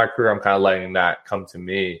earlier in my career. I'm kind of letting that come to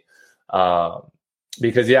me.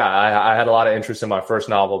 Because I had a lot of interest in my first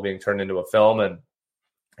novel being turned into a film,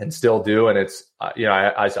 and still do. And it's,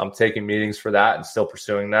 I'm taking meetings for that and still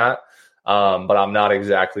pursuing that. But I'm not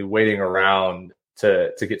exactly waiting around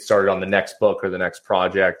to get started on the next book or the next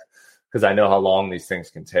project, because I know how long these things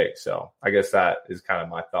can take. So I guess that is kind of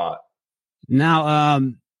my thought. Now,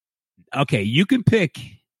 okay, you can pick,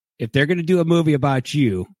 if they're going to do a movie about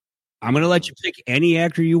you, I'm going to let you pick any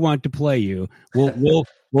actor you want to play you.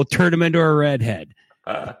 We'll turn him into a redhead.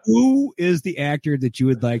 Who is the actor that you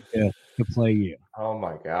would like to play you? Oh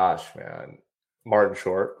my gosh, man. Martin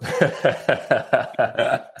Short.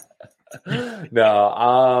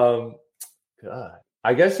 No, God.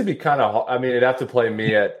 I guess it'd be kind of, it'd have to play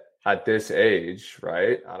me at this age,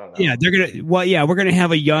 right? I don't know. Yeah, we're gonna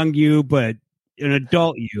have a young you, but an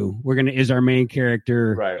adult you. Is our main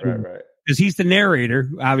character. Right. Because he's the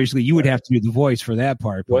narrator. Obviously, you would have to do the voice for that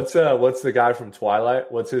part. But what's the guy from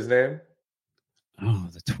Twilight? What's his name? Oh,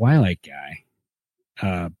 the Twilight guy.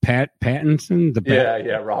 Pattinson.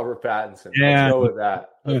 Robert Pattinson. Yeah. Let's go with that.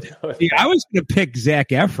 I was going to pick Zac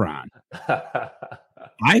Efron.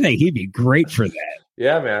 I think he'd be great for that.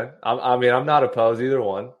 Yeah, man. I'm not opposed either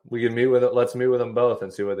one. We can let's meet with them both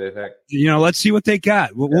and see what they think. Let's see what they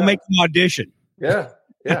got. We'll make them audition. Yeah.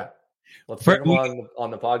 Let's bring them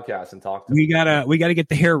on the podcast and talk to them. We gotta get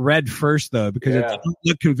the hair red first, though, because if they don't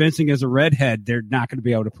look convincing as a redhead, they're not going to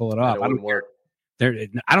be able to pull it off. It wouldn't work.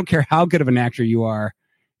 I don't care how good of an actor you are.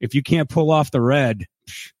 If you can't pull off the red,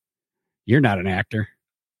 you're not an actor.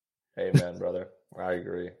 Amen, brother. I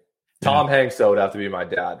agree. Tom Hanks, though, would have to be my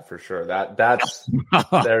dad for sure. That's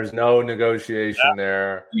there's no negotiation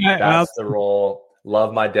there. That's the role.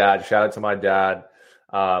 Love my dad. Shout out to my dad.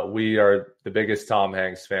 We are the biggest Tom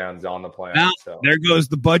Hanks fans on the planet. Now, so there goes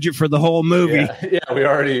the budget for the whole movie. Yeah, we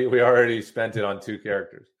already spent it on 2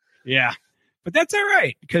 characters. Yeah. But that's all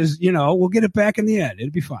right, because, we'll get it back in the end.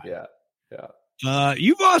 It'll be fine. Yeah.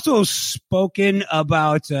 You've also spoken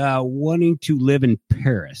about wanting to live in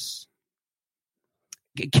Paris.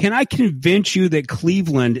 Can I convince you that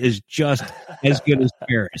Cleveland is just as good as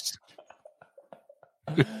Paris?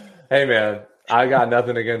 Hey, man, I got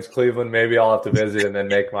nothing against Cleveland. Maybe I'll have to visit and then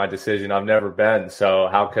make my decision. I've never been, so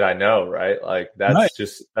how could I know, right? Like that's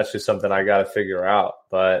just something I got to figure out.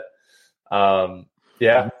 But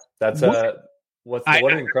that's what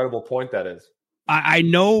an incredible point that is. I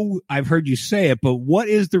know I've heard you say it, but what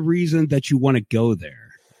is the reason that you want to go there?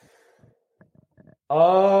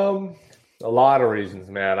 A lot of reasons,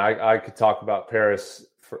 man. I could talk about Paris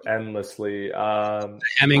for endlessly.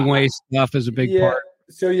 Hemingway stuff is a big part.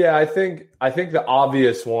 So I think the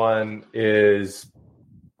obvious one is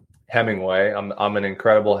Hemingway. I'm an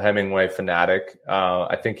incredible Hemingway fanatic.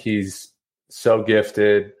 I think he's so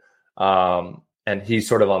gifted, and he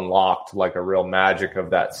sort of unlocked like a real magic of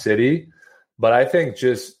that city. But I think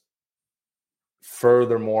just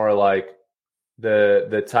furthermore, like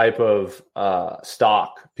the type of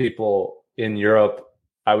stock people in Europe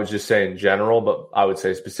I would just say in general, but I would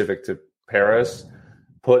say specific to Paris,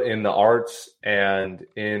 put in the arts and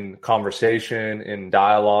in conversation, in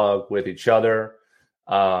dialogue with each other.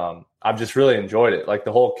 I've just really enjoyed it. Like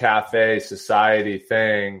the whole cafe society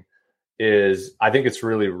thing I think it's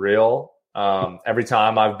really real. Every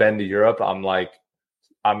time I've been to Europe,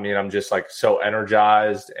 I'm just like so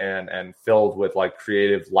energized and filled with like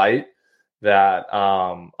creative light that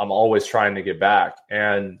I'm always trying to get back.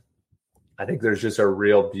 And I think there's just a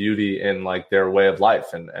real beauty in like their way of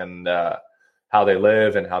life and how they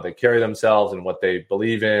live and how they carry themselves and what they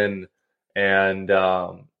believe in. And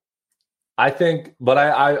I think, but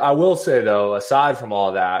I will say though, aside from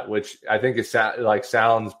all that, which I think is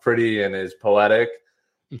sounds pretty and is poetic,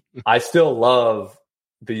 I still love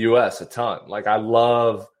the US a ton. Like I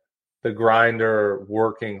love the grinder,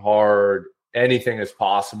 working hard, anything is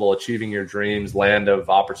possible, achieving your dreams, land of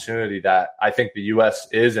opportunity that I think the US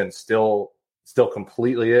is and still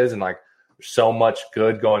completely is. And like there's so much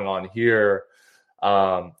good going on here.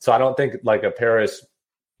 So I don't think like a Paris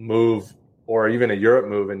move or even a Europe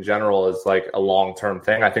move in general is like a long-term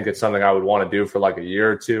thing. I think it's something I would want to do for like a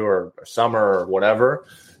year or two or summer or whatever.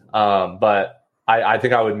 But I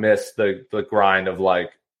think I would miss the grind of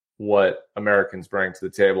like what Americans bring to the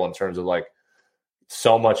table in terms of like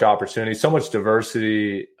so much opportunity, so much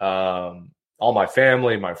diversity, all my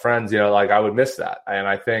family, my friends, like I would miss that. And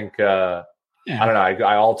I think, I don't know,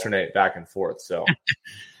 I alternate back and forth. So,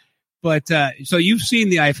 but so you've seen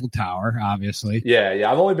the Eiffel Tower, obviously.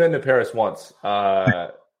 Yeah. I've only been to Paris once. I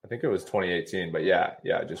think it was 2018, but yeah,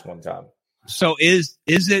 just one time. So is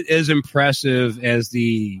it as impressive as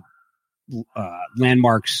the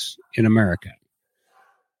landmarks in America,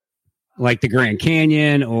 like the Grand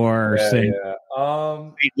Canyon or St.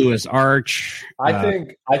 Louis Arch? I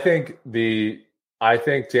think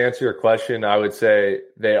to answer your question, I would say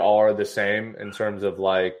they are the same in terms of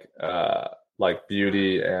like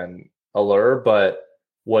beauty and allure. But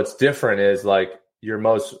what's different is like your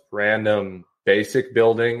most random basic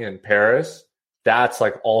building in Paris. That's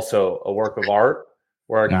like also a work of art.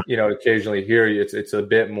 Where occasionally here it's a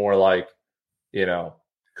bit more like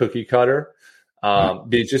cookie cutter.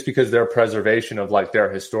 Just because their preservation of like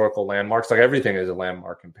their historical landmarks, like everything is a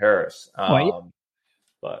landmark in Paris. But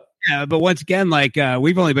once again, like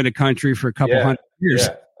we've only been a country for a couple hundred years.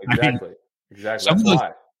 Yeah, exactly. That's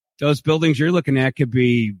those buildings you're looking at could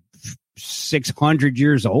be 600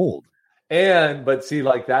 years old. But see,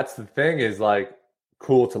 like that's the thing is like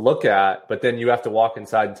cool to look at, but then you have to walk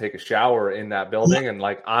inside and take a shower in that building, and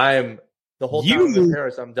like I'm the whole time in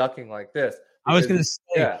Paris, I'm ducking like this. I was going to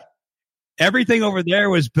say, everything over there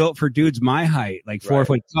was built for dudes my height, like 4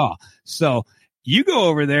 foot tall. So you go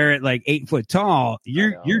over there at like 8 foot tall,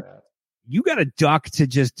 you got to duck to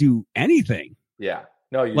just do anything. Yeah,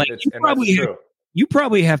 no, you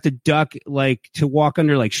probably have to duck like to walk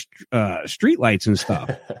under like street lights and stuff.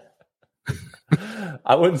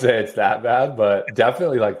 I wouldn't say it's that bad, but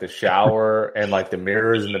definitely like the shower and like the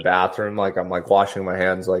mirrors in the bathroom. Like I'm like washing my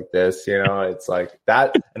hands like this, it's like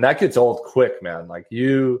that. And that gets old quick, man. Like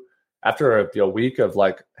after a week of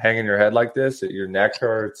like hanging your head like this, your neck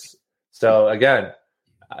hurts. So again,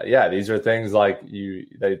 these are things like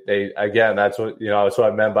they again, that's what, that's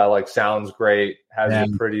what I meant by like sounds great, has a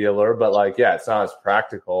pretty allure, but like, it's not as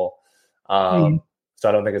practical. So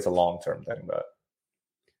I don't think it's a long-term thing, but.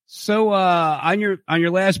 So on your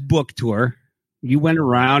last book tour, you went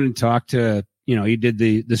around and talked to, you did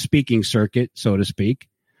the speaking circuit, so to speak.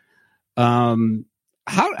 How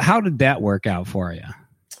did that work out for you?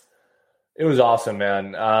 It was awesome,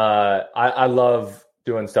 man. I love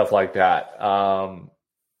doing stuff like that.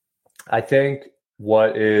 I think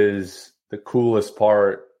what is the coolest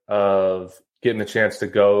part of getting the chance to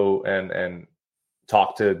go and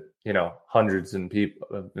talk to, hundreds and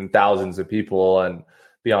thousands of people and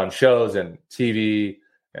be on shows and TV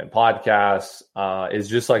and podcasts is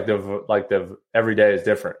just like the every day is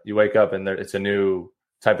different. You wake up and it's a new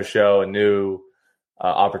type of show, a new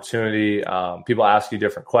opportunity. People ask you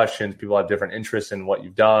different questions. People have different interests in what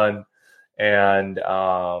you've done. And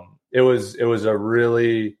it was a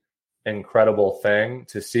really incredible thing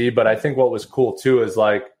to see. But I think what was cool too is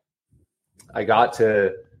like I got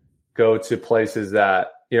to go to places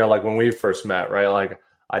that, like when we first met, right? Like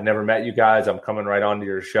I'd never met you guys. I'm coming right onto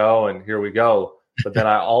your show and here we go. But then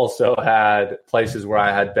I also had places where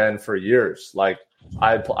I had been for years. Like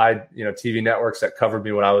I TV networks that covered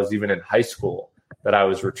me when I was even in high school that I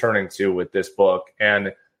was returning to with this book.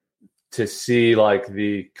 And to see like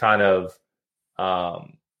the kind of,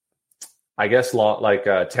 I guess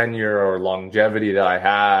tenure or longevity that I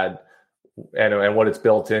had and what it's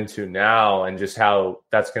built into now, and just how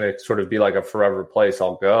that's going to sort of be like a forever place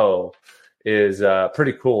I'll go is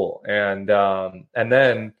pretty cool. And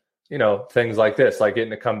then, you know, things like this, like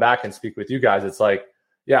getting to come back and speak with you guys. It's like,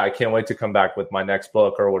 yeah, I can't wait to come back with my next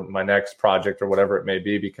book or my next project or whatever it may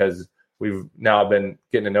be, because we've now been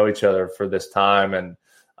getting to know each other for this time. And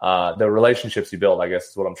the relationships you build, I guess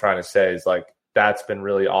is what I'm trying to say, is like, that's been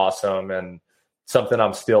really awesome and something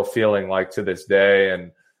I'm still feeling like to this day.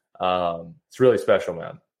 And it's really special,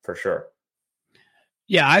 man, for sure.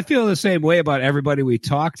 Yeah, I feel the same way about everybody we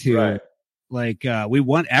talk to. Right. Like, we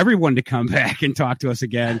want everyone to come back and talk to us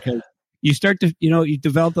again, because you start to, you know, you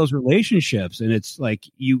develop those relationships, and it's like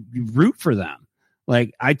you root for them.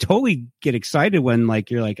 Like, I totally get excited when,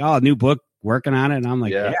 like, you're like, oh, new book, working on it, and I'm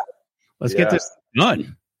like, yeah, let's get this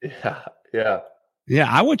done. Yeah.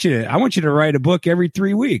 I want you to write a book every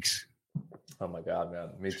 3 weeks. Oh my God, man,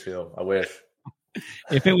 me too. I wish.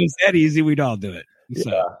 If it was that easy, we'd all do it.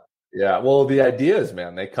 So. Yeah. Well, the ideas,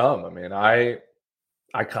 man, they come. I mean, I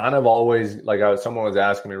kind of always, like, someone was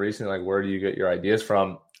asking me recently, like, where do you get your ideas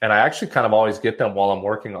from? And I actually kind of always get them while I'm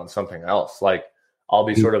working on something else. Like, I'll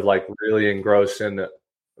be sort of like really engrossed in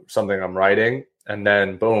something I'm writing, and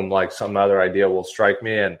then boom, like some other idea will strike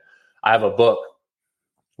me. And I have a book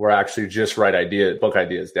where I actually just write book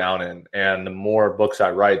ideas down in. And the more books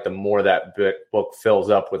I write, the more that book fills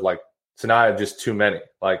up with, like, so now I have just too many.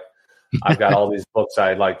 Like, I've got all these books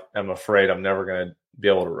I'm afraid I'm never going to be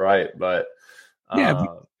able to write. But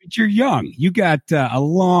but you're young. You got a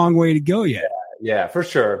long way to go yet. Yeah, for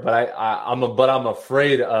sure. But I'm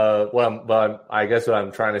afraid of I guess what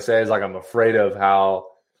I'm trying to say is, like, I'm afraid of how,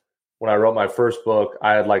 when I wrote my first book,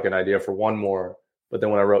 I had like an idea for one more, but then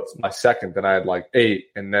when I wrote my second, then I had like 8,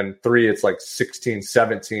 and then 3, it's like 16,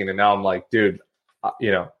 17. And now I'm like, dude,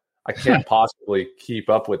 you know, I can't possibly keep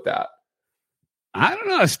up with that. I don't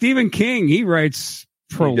know. Stephen King, he writes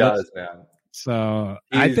prolific. He does, man. So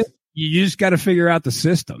I think you just got to figure out the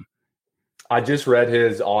system. I just read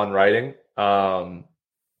his On Writing,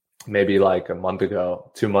 maybe like a month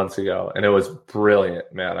ago, 2 months ago, and it was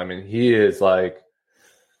brilliant, man. I mean, he is like,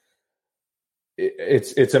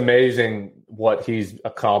 it's amazing what he's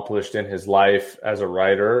accomplished in his life as a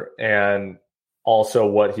writer, and also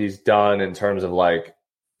what he's done in terms of, like,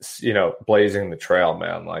 you know, blazing the trail,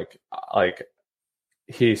 man. Like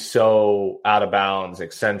he's so out of bounds,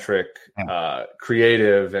 eccentric,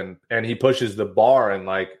 creative, and he pushes the bar, and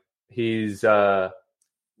like he's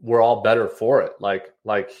we're all better for it.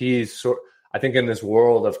 Like he's I think in this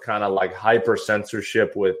world of kind of like hyper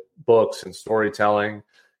censorship with books and storytelling,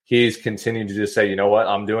 he's continued to just say, you know what,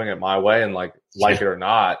 I'm doing it my way, and like it or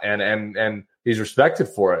not, and he's respected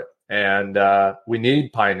for it. And we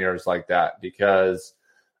need pioneers like that, because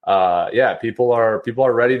people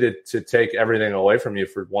are ready to take everything away from you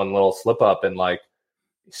for one little slip up. And like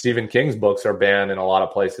Stephen King's books are banned in a lot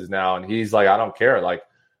of places now, and he's like, I don't care. Like,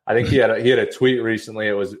 I think he had a tweet recently.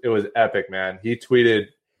 It was epic, man. He tweeted,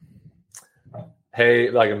 hey,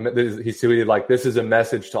 like, he tweeted like, this is a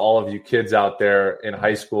message to all of you kids out there in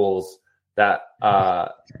high schools that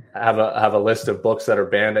have a list of books that are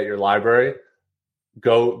banned at your library.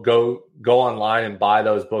 Go online and buy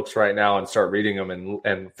those books right now and start reading them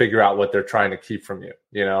and figure out what they're trying to keep from you,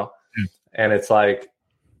 you know? And it's like,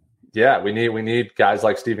 yeah, we need guys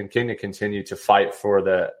like Stephen King to continue to fight for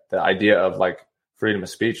the idea of like freedom of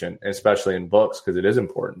speech, and especially in books, because it is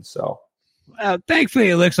important. So thankfully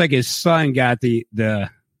it looks like his son got the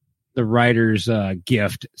writer's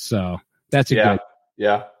gift. So that's a good.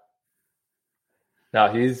 Yeah.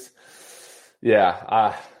 Now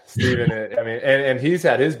Stephen, I mean, and he's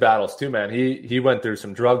had his battles too, man. He went through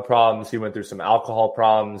some drug problems. He went through some alcohol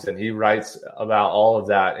problems, and he writes about all of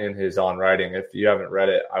that in his On Writing. If you haven't read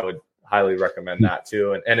it, I would highly recommend that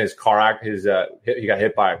too. And his car he got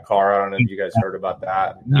hit by a car. I don't know if you guys heard about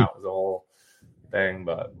that. That was a whole thing,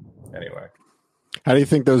 but anyway. How do you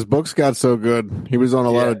think those books got so good? He was on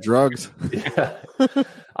a lot of drugs. Yeah.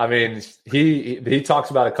 I mean, he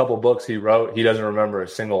talks about a couple books he wrote. He doesn't remember a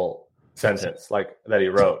single sentence like that he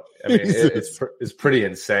wrote. I mean, it's pretty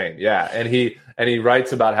insane. Yeah. And he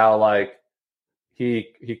writes about how like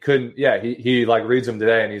he couldn't, he like reads them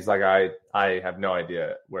today, and he's like, I have no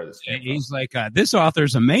idea where this came from. He's like, this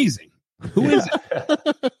author's amazing. Who is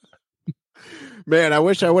it? Man, I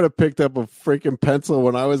wish I would have picked up a freaking pencil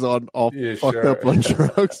when I was fucked up on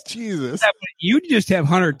drugs. Jesus. Yeah, but you just have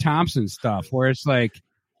Hunter Thompson stuff where it's like,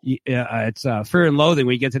 it's Fear and Loathing,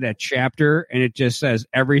 when you get to that chapter and it just says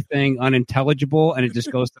everything unintelligible and it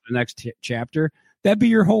just goes to the next chapter. That'd be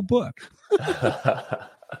your whole book.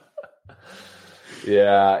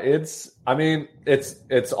 Yeah, it's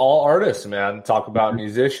all artists, man. Talk about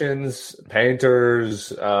musicians,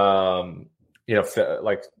 painters,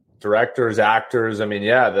 like directors, actors. I mean,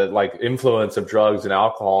 yeah, the like influence of drugs and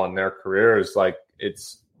alcohol in their careers, like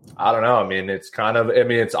I don't know. I mean,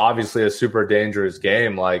 it's obviously a super dangerous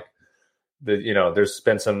game. Like there's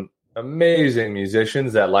been some amazing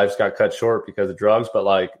musicians that life's got cut short because of drugs, but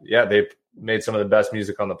like, yeah, they've made some of the best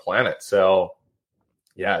music on the planet. So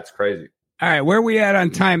yeah, it's crazy. All right, where are we at on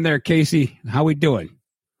time there, Casey? How we doing?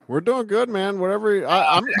 We're doing good, man. Whatever.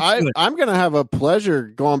 I'm gonna have a pleasure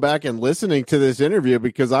going back and listening to this interview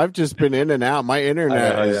because I've just been in and out. My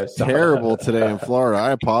internet is terrible today in Florida. I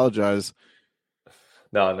apologize.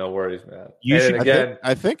 No worries, man.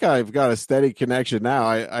 I think I've got a steady connection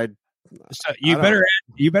now. So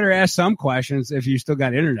you better ask some questions if you still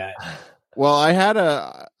got internet. Well,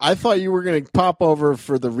 I thought you were going to pop over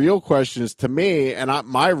for the real questions to me, and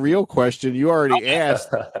my real question you already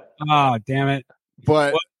asked. Oh, damn it!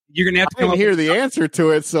 But you're going to have to come up hear the answer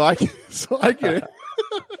to it, so I can.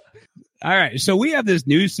 All right, so we have this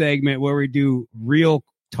news segment where we do real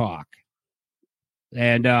talk,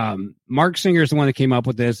 and Mark Singer is the one that came up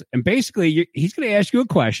with this. And basically, he's going to ask you a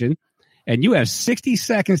question, and you have 60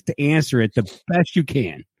 seconds to answer it the best you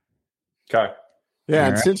can. Okay. Yeah,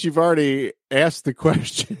 and since you've already asked the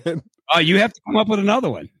question, you have to come up with another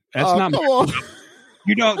one. That's not.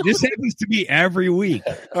 This happens to me every week.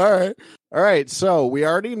 All right. So we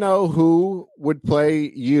already know who would play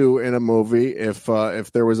you in a movie if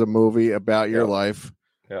there was a movie about your life.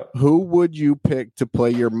 Yeah. Who would you pick to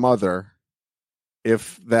play your mother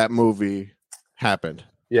if that movie happened?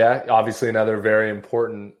 Yeah, obviously another very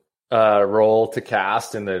important role to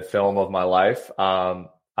cast in the film of my life.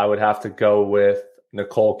 I would have to go with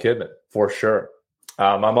Nicole Kidman for sure.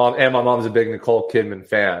 My mom's a big Nicole Kidman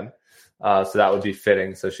fan, so that would be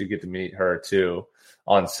fitting. So she'd get to meet her too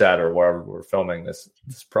on set or wherever we're filming this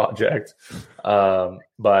project.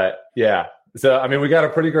 But yeah, so I mean, we got a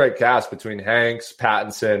pretty great cast between Hanks,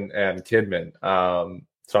 Pattinson, and Kidman.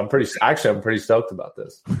 So I'm pretty stoked about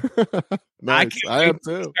this. Nice. I am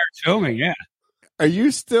too. Start filming, yeah. Are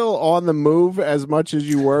you still on the move as much as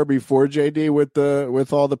you were before, JD, with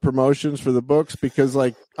all the promotions for the books? Because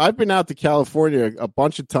like I've been out to California a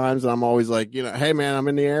bunch of times, and I'm always like, hey man, I'm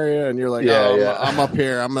in the area, and you're like, I'm up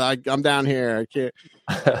here, I'm down here, I can't.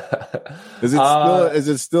 Is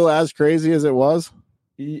it still as crazy as it was?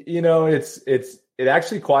 It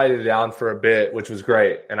actually quieted down for a bit, which was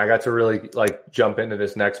great, and I got to really like jump into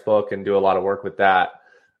this next book and do a lot of work with that.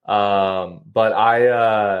 But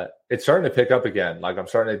it's starting to pick up again. Like I'm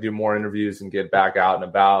starting to do more interviews and get back out and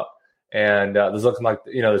about. And there's looking like,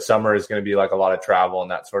 the summer is going to be like a lot of travel and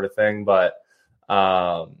that sort of thing. But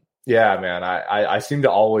yeah, man, I seem to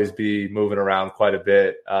always be moving around quite a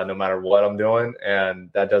bit, no matter what I'm doing. And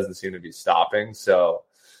that doesn't seem to be stopping. So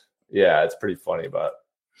yeah, it's pretty funny, but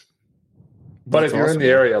if you're in the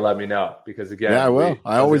area, let me know because again, I will.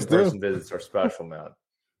 I always do. In-person visits are special, man.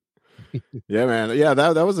 Yeah, man. Yeah,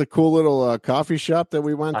 that was a cool little coffee shop that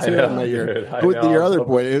we went to. Your other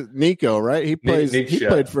boy, Nico, right? He played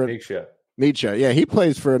for Nietzsche. Yeah, he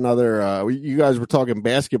plays for another. You guys were talking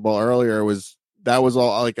basketball earlier. That was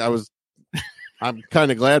all like I'm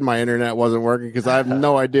kind of glad my internet wasn't working because I have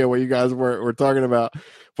no idea what you guys were talking about.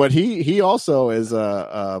 But he also is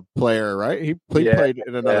a player, right? He played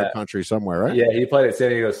in another country somewhere, right? Yeah, he played at San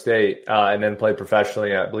Diego State and then played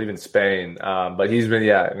professionally, I believe, in Spain. But he's been,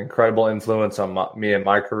 an incredible influence on me and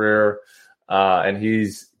my career. And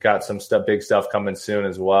he's got some big stuff coming soon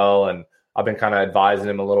as well. And I've been kind of advising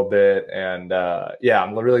him a little bit. And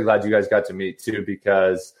I'm really glad you guys got to meet too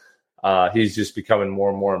because he's just becoming more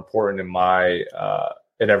and more important in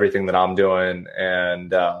in everything that I'm doing.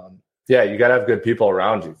 And you got to have good people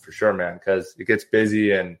around you for sure, man, because it gets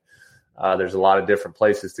busy and there's a lot of different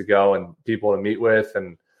places to go and people to meet with.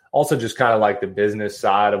 And also just kind of like the business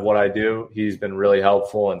side of what I do. He's been really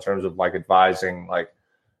helpful in terms of like advising,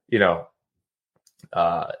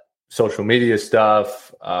 social media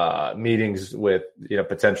stuff, meetings with,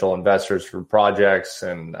 potential investors for projects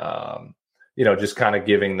and, just kind of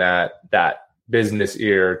giving that business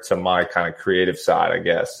ear to my kind of creative side, I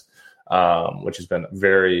guess. Which has been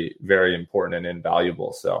very, very important and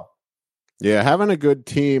invaluable. So, yeah, having a good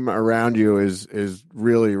team around you is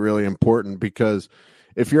really, really important because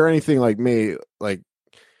if you're anything like me, like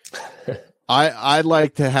I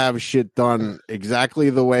like to have shit done exactly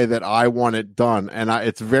the way that I want it done, and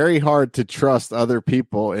it's very hard to trust other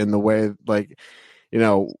people in the way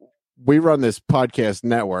we run this podcast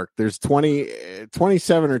network. There's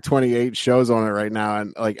 27 or 28 shows on it right now,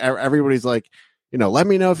 and like everybody's like, let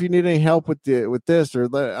me know if you need any help with this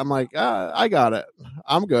I'm like, I got it.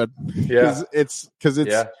 I'm good. Yeah.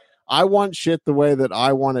 Because I want shit the way that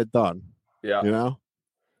I want it done. Yeah.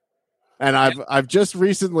 And I've just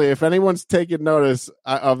recently, if anyone's taken notice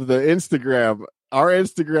of the Instagram, our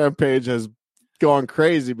Instagram page has gone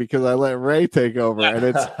crazy because I let Ray take over, and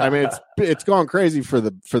it's gone crazy for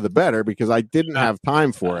the better because I didn't have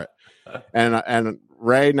time for it, and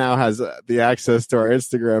Ray now has the access to our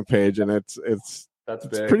Instagram page, and it's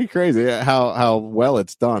pretty crazy how well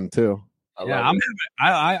it's done too. I'm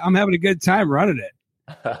having a good time running it.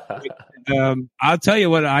 I'll tell you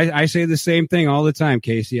what, I say the same thing all the time,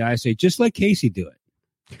 Casey. I say, just let Casey do it.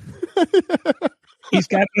 He's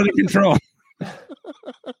got it under control.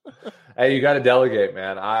 Hey, you got to delegate,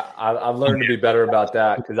 man. I've learned to be better about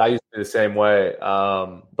that because I used to be the same way.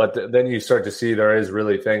 But then you start to see there is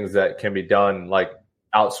really things that can be done, like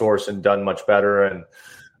outsourced and done much better. And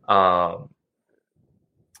I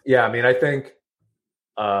mean, I think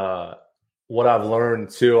what I've learned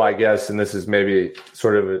too, I guess, and this is maybe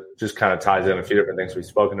sort of just kind of ties in a few different things we've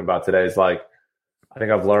spoken about today, is like, I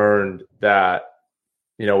think I've learned that,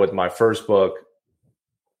 with my first book,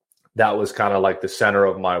 that was kind of like the center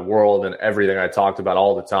of my world, and everything I talked about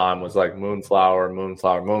all the time was like moonflower,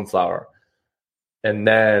 moonflower, moonflower. And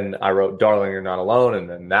then I wrote Darling, You're Not Alone. And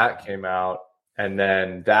then that came out. And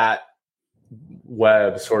then that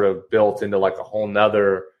web sort of built into like a whole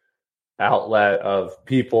nother outlet of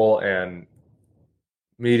people and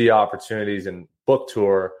media opportunities and book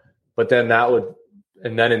tour. But then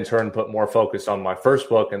then in turn put more focus on my first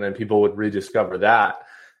book, and then people would rediscover that.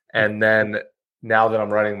 And then now that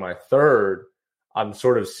I'm writing my third, I'm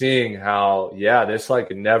sort of seeing how, this like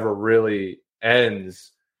never really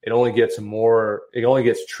ends. It only gets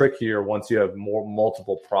trickier once you have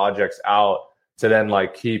multiple projects out to then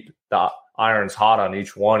like keep the irons hot on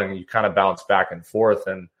each one, and you kind of bounce back and forth.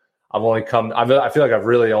 And I feel like I've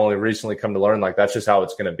really only recently come to learn like that's just how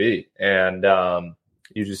it's going to be. And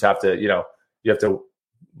you just have to, you have to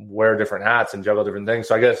wear different hats and juggle different things.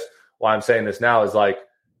 So I guess why I'm saying this now is like,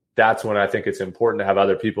 that's when I think it's important to have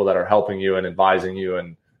other people that are helping you and advising you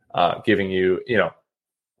and giving you,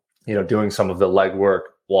 doing some of the legwork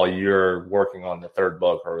while you're working on the third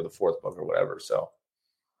book or the fourth book or whatever. So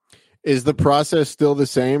is the process still the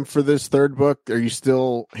same for this third book? Are you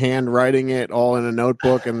still handwriting it all in a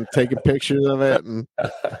notebook and taking pictures of it? And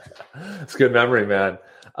it's good memory, man.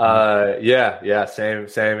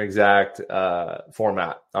 Same exact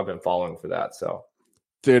format I've been following for that. So,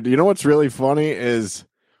 dude, you know what's really funny is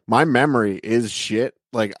my memory is shit.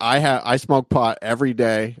 Like I smoke pot every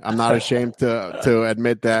day. I'm not ashamed to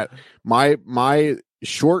admit that. My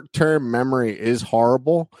short-term memory is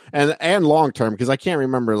horrible, and long-term, because I can't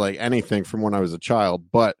remember like anything from when I was a child.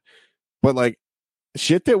 But like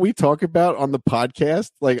shit that we talk about on the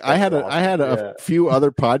podcast, like I had a few other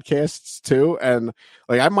podcasts too, and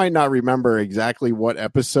like I might not remember exactly what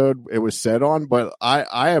episode it was said on, but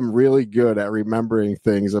I am really good at remembering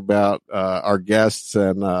things about our guests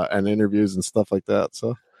and interviews and stuff like that.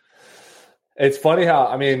 So it's funny how,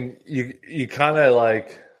 I mean, you kind of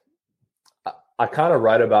like, I kind of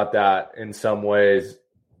write about that in some ways,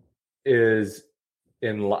 is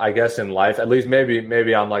in, I guess, in life, at least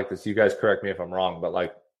maybe I'm like this. You guys correct me if I'm wrong, but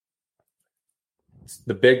like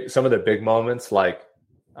some of the big moments, like,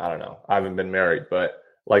 I don't know, I haven't been married, but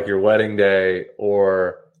like your wedding day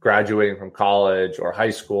or graduating from college or high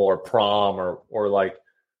school or prom or like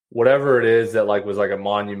whatever it is that like was like a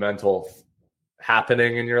monumental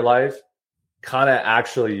happening in your life, kind of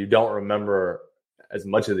actually you don't remember as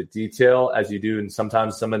much of the detail as you do in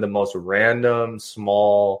sometimes some of the most random,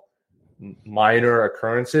 small, minor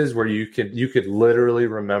occurrences where you could literally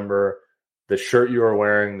remember the shirt you were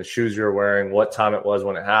wearing, the shoes you were wearing, what time it was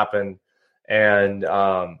when it happened. And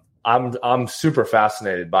I'm super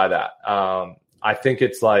fascinated by that. I think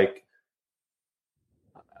it's like,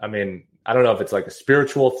 I mean, I don't know if it's like a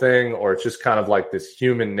spiritual thing or it's just kind of like this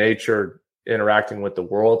human nature interacting with the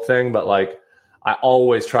world thing, but like I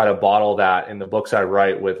always try to bottle that in the books I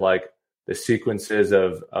write with like the sequences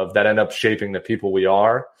of that end up shaping the people we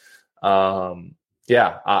are. I'm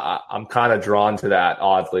kind of drawn to that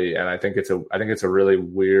oddly. And I think it's a really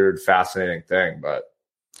weird, fascinating thing, but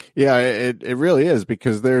yeah, it really is,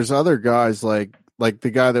 because there's other guys like the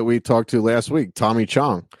guy that we talked to last week, Tommy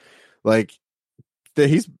Chong, like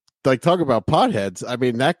he's like, talk about potheads. I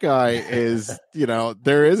mean, that guy is,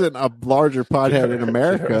 there isn't a larger pothead in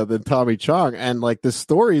America than Tommy Chong. And like the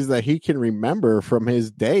stories that he can remember from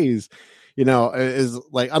his days, is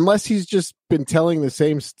like, unless he's just been telling the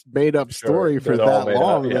same made up story for that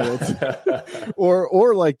long.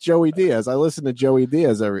 Or like Joey Diaz. I listen to Joey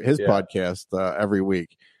Diaz his podcast every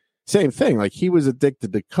week. Same thing. Like, he was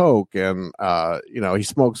addicted to coke and, he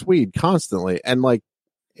smokes weed constantly. And like,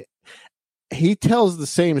 he tells the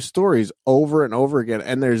same stories over and over again,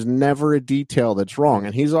 and there's never a detail that's wrong.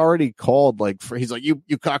 And he's already called he's like, you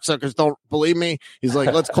cocksuckers don't believe me. He's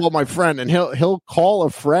like, let's call my friend, and he'll call a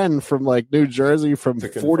friend from like New Jersey from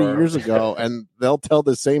 40 years ago, and they'll tell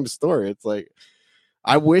the same story. It's like,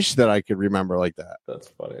 I wish that I could remember like that. That's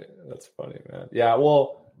funny, man. Yeah.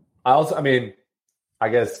 Well, I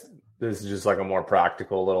guess this is just like a more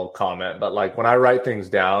practical little comment, but like when I write things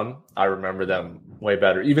down, I remember them way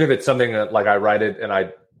better. Even if it's something that like I write it and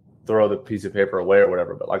I throw the piece of paper away or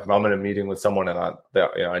whatever. But like if I'm in a meeting with someone and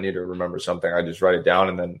I need to remember something, I just write it down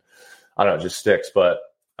and then I don't know, it just sticks. But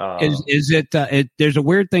there's a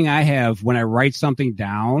weird thing I have when I write something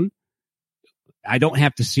down. I don't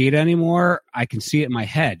have to see it anymore. I can see it in my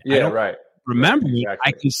head. Yeah, right. Remember, exactly.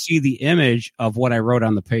 I can see the image of what I wrote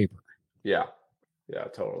on the paper. Yeah. Yeah,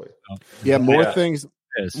 totally. Yeah, more things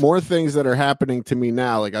that are happening to me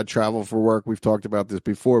now. Like, I travel for work. We've talked about this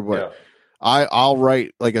before, but I'll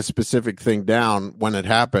write like a specific thing down when it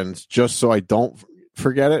happens, just so I don't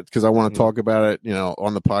forget it, because I want to talk about it,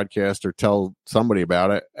 on the podcast or tell somebody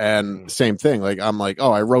about it. And same thing. Like, I'm like,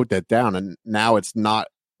 oh, I wrote that down, and now it's not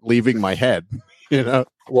leaving my head.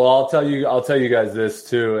 Well, I'll tell you guys this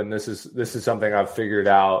too, and this is something I've figured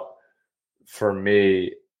out for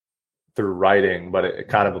me through writing, but it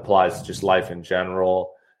kind of applies to just life in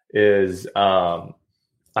general. Is I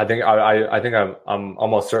think I'm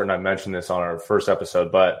almost certain I mentioned this on our first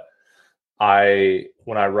episode, but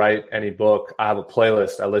when I write any book, I have a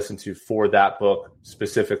playlist I listen to for that book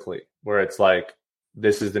specifically, where it's like,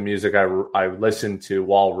 this is the music I listen to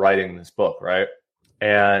while writing this book, right?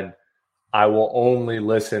 And I will only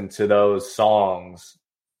listen to those songs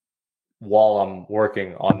while I'm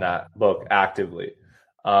working on that book actively.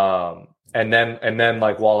 And then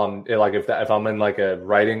like while I'm like, if I'm in like a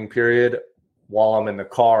writing period, while I'm in the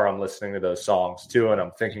car, I'm listening to those songs too. And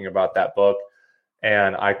I'm thinking about that book,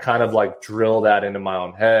 and I kind of like drill that into my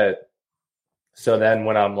own head. So then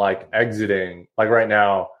when I'm like exiting, like right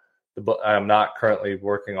now, the book, I'm not currently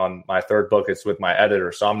working on my third book. It's with my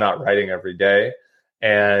editor. So I'm not writing every day,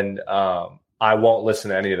 and, I won't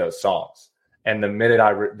listen to any of those songs. And the minute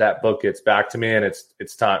that book gets back to me and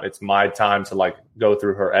it's my time to like go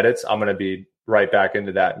through her edits, I'm going to be right back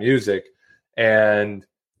into that music. And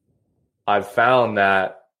I've found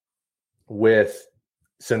that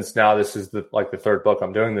since now this is the third book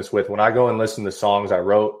I'm doing this with, when I go and listen to songs I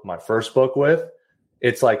wrote my first book with,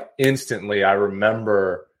 it's like instantly I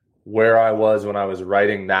remember where I was when I was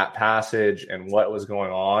writing that passage and what was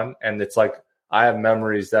going on. And it's like, I have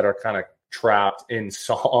memories that are kind of trapped in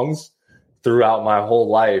songs throughout my whole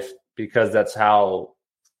life, because that's how,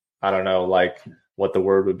 I don't know, like what the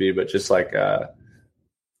word would be, but just like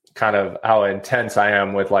kind of how intense I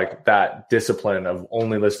am with like that discipline of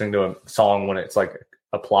only listening to a song when it's like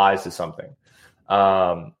applies to something.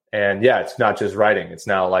 And yeah, it's not just writing. It's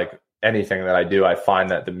now like anything that I do, I find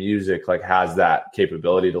that the music like has that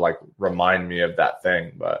capability to like remind me of that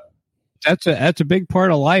thing. But that's a big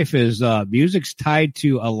part of life, is music's tied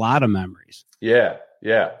to a lot of memories. Yeah,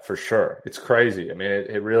 for sure. It's crazy. I mean,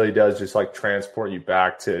 it really does just like transport you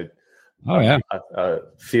back to a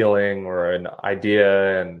feeling or an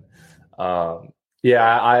idea. And I've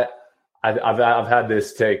had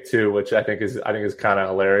this take too, which I think is kind of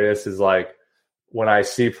hilarious, is like when I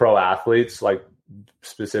see pro athletes, like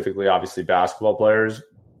specifically obviously basketball players,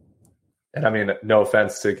 and I mean, no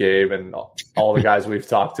offense to Gabe and all the guys we've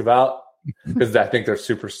talked about, because I think they're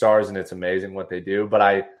superstars and it's amazing what they do.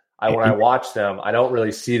 But when I watch them, I don't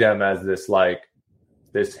really see them as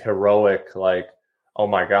this heroic, like, oh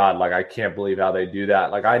my God, like, I can't believe how they do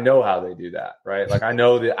that. Like, I know how they do that, right? Like, I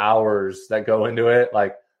know the hours that go into it.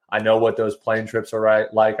 Like, I know what those plane trips are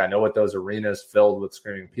like. I know what those arenas filled with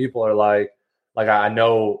screaming people are like. Like, I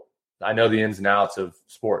know the ins and outs of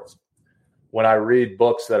sports. When I read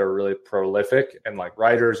books that are really prolific and like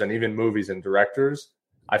writers and even movies and directors,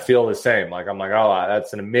 I feel the same. Like, I'm like, oh,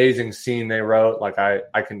 that's an amazing scene they wrote. Like,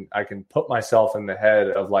 I can put myself in the head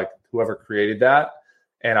of like whoever created that,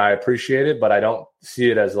 and I appreciate it, but I don't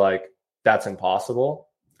see it as like that's impossible.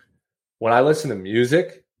 When I listen to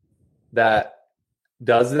music that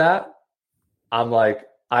does that, I'm like,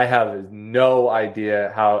 I have no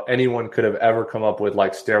idea how anyone could have ever come up with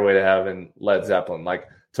like Stairway to Heaven, Led Zeppelin. Like,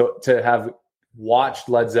 to have watched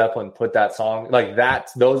Led Zeppelin put that song like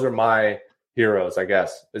that, those are my heroes, I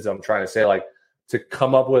guess, is I'm trying to say. Like, to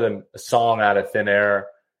come up with a song out of thin air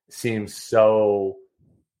seems so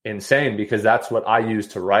insane, because that's what I use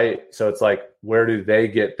to write. So it's like, where do they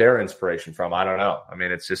get their inspiration from? I don't know. I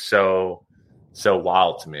mean, it's just so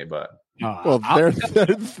wild to me. But well,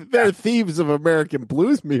 they're thieves of American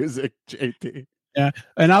blues music, JT. Yeah,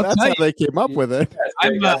 and that's how they came up with it.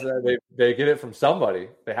 They get it from somebody.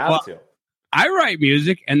 They have to. I write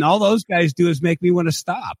music, and all those guys do is make me want to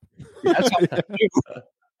stop. That's all they do.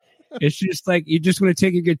 It's just like you just want to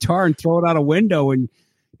take a guitar and throw it out a window, and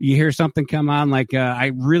you hear something come on. Like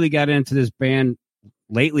I really got into this band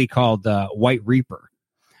lately called White Reaper,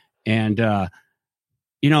 and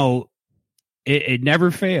it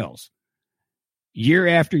never fails. Year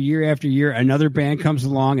after year after year, another band comes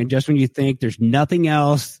along, and just when you think there's nothing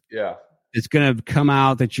else, it's going to come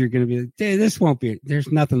out that you're going to be like, hey, this won't be.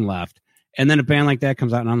 There's nothing left, and then a band like that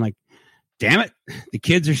comes out, and I'm like, damn it, the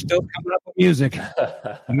kids are still coming up with music.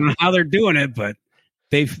 I don't know how they're doing it, but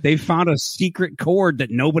they found a secret chord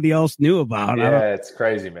that nobody else knew about. Yeah, it's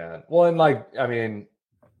crazy, man. Well, and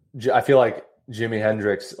I feel like Jimi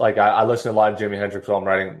Hendrix. Like I listen to a lot of Jimi Hendrix while I'm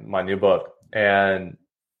writing my new book, and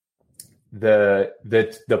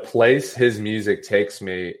the place his music takes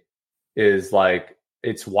me is like,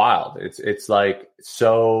 it's wild. It's like,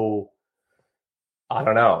 so I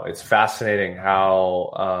don't know. It's fascinating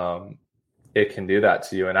how it can do that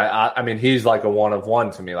to you. And I mean, he's like a one of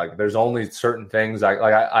one to me. Like there's only certain things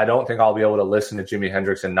I don't think I'll be able to listen to Jimi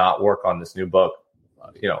Hendrix and not work on this new book,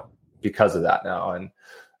 because of that now. And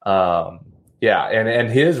and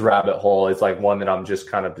his rabbit hole is like one that I'm just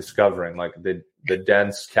kind of discovering, like the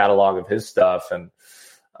dense catalog of his stuff. And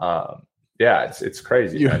it's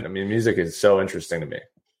crazy. Man. I mean, music is so interesting to me.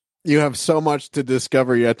 You have so much to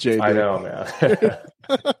discover yet, JD. I know, man.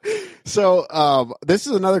 So this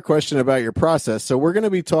is another question about your process. So we're going to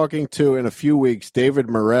be talking to, in a few weeks, David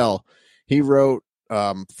Morrell. He wrote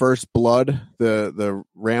First Blood, the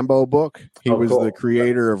Rambo book. He was cool. The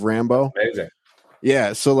creator of Rambo. Amazing.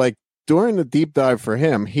 Yeah. So like during the deep dive for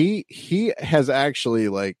him, he has actually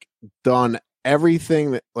like done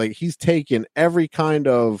everything that, like, he's taken every kind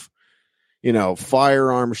of,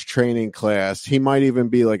 firearms training class. He might even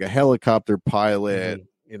be like a helicopter pilot,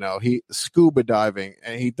 he scuba diving,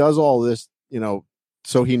 and he does all this,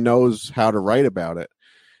 so he knows how to write about it.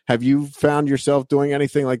 Have you found yourself doing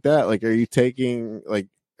anything like that? Like, are you taking are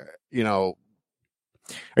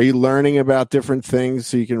you learning about different things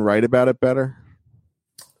so you can write about it better?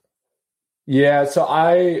 Yeah. So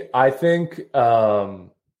I think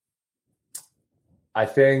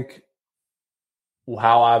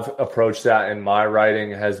how I've approached that in my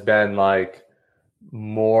writing has been like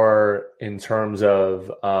more in terms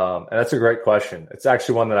of, and that's a great question. It's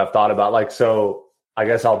actually one that I've thought about. Like, so I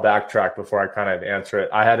guess I'll backtrack before I kind of answer it.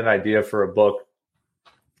 I had an idea for a book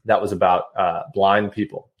that was about blind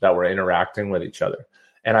people that were interacting with each other.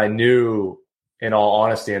 And I knew, in all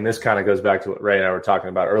honesty, and this kind of goes back to what Ray and I were talking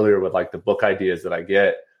about earlier with like the book ideas that I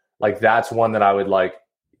get, like that's one that I would like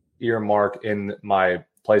earmark in my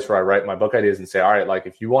place where I write my book ideas and say, all right, like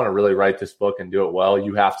if you want to really write this book and do it well,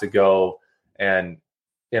 you have to go and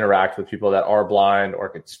interact with people that are blind or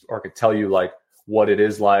could tell you like what it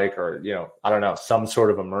is like, or, I don't know, some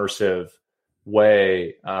sort of immersive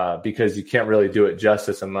way, because you can't really do it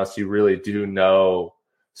justice unless you really do know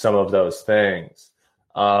some of those things.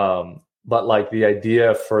 But like the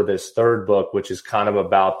idea for this third book, which is kind of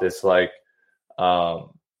about this like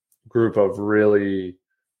group of really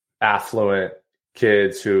affluent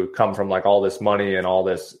kids who come from like all this money and all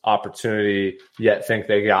this opportunity, yet think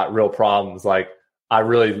they got real problems. Like I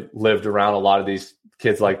really lived around a lot of these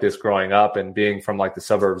kids like this growing up, and being from like the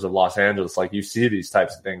suburbs of Los Angeles, like you see these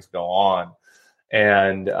types of things go on.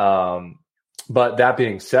 And, but that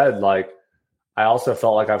being said, like I also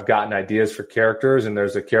felt like I've gotten ideas for characters, and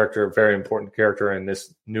there's a very important character in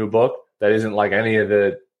this new book that isn't like any of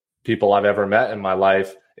the people I've ever met in my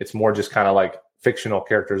life. It's more just kind of like fictional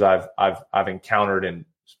characters I've encountered in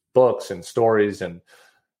books and stories, and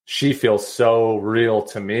she feels so real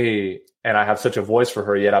to me, and I have such a voice for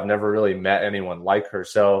her, yet I've never really met anyone like her.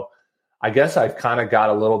 So I guess I've kind of got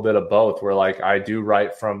a little bit of both, where like I do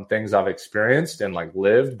write from things I've experienced and like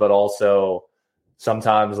lived, but also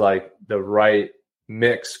sometimes like the right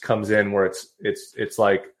mix comes in where it's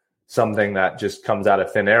like something that just comes out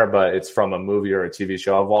of thin air, but it's from a movie or a TV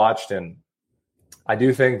show I've watched. And I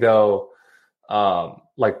do think though,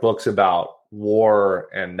 like books about war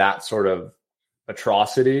and that sort of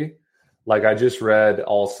atrocity. Like I just read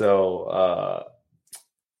also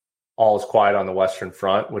All Is Quiet on the Western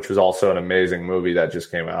Front, which was also an amazing movie that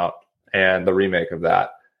just came out, and the remake of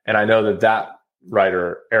that. And I know that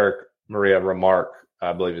writer, Eric Maria Remarque,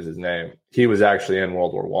 I believe is his name. He was actually in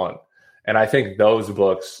World War One. And I think those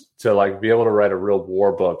books, to like be able to write a real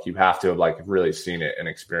war book, you have to have like really seen it and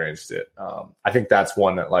experienced it. I think that's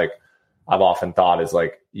one that like I've often thought is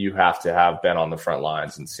like you have to have been on the front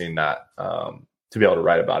lines and seen that to be able to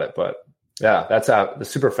write about it. But yeah, that's the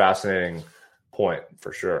super fascinating point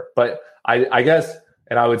for sure. But I guess,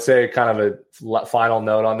 and I would say kind of a final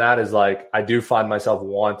note on that is like I do find myself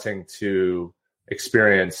wanting to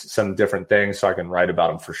experience some different things so I can write about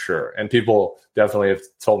them for sure. And people definitely have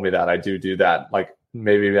told me that I do that. Like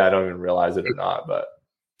maybe I don't even realize it or not, but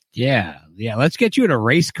yeah. Let's get you in a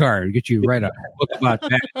race car and get you write a book about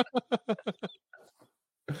that.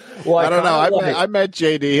 Well, I don't know. I met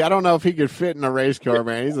JD. I don't know if he could fit in a race car,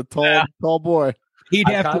 man. He's a tall boy. He'd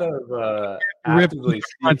have kind of actively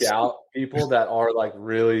seek out people that are like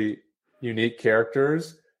really unique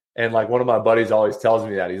characters. And like one of my buddies always tells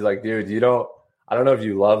me that. He's like, dude, I don't know if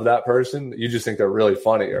you love that person. You just think they're really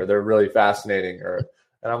funny or they're really fascinating.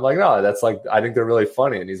 And I'm like, no, that's like, I think they're really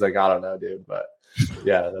funny. And he's like, I don't know, dude. But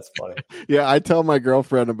yeah, that's funny. Yeah, I tell my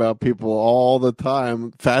girlfriend about people all the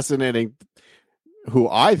time, fascinating, who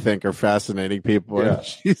I think are fascinating people. Yeah. And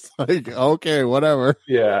she's like, okay, whatever.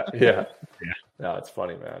 Yeah. No, it's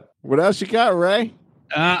funny, man. What else you got, Ray?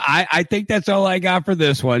 I think that's all I got for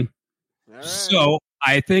this one. Right. So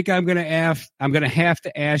I think I'm gonna have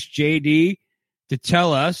to ask JD to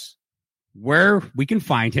tell us where we can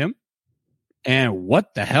find him and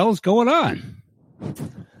what the hell's going on.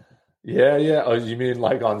 Yeah. Oh, you mean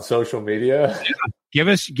like on social media? Yeah. Give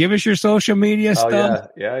us your social media stuff.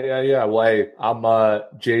 Yeah. Well, hey, I'm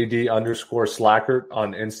JD_Slajchert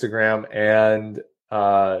on Instagram and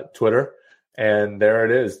Twitter. And there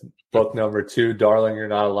it is. Book number 2, Darling, You're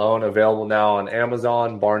Not Alone, available now on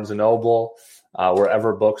Amazon, Barnes & Noble,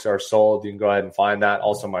 wherever books are sold. You can go ahead and find that.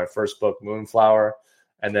 Also, my first book, Moonflower.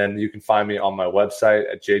 And then you can find me on my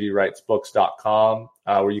website at jdwritesbooks.com,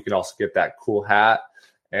 where you can also get that cool hat.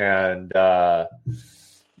 And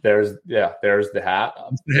there's the hat.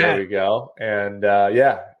 There we go. And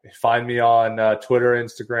find me on Twitter,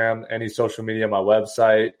 Instagram, any social media, my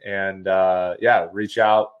website. And reach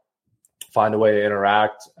out. Find a way to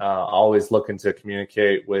interact. Always looking to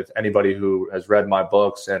communicate with anybody who has read my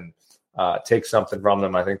books and take something from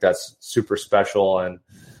them. I think that's super special. And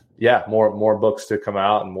more books to come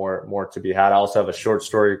out and more to be had. I also have a short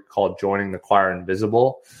story called Joining the Choir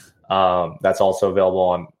Invisible. That's also available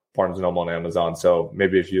on Barnes & Noble and Amazon. So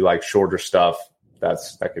maybe if you like shorter stuff,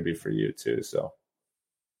 that could be for you too. So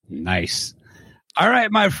nice. All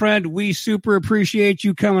right, my friend, we super appreciate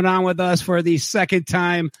you coming on with us for the second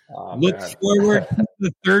time. Look forward to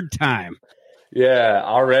the third time. Yeah,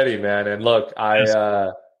 already, man. And look, I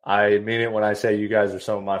mean it when I say you guys are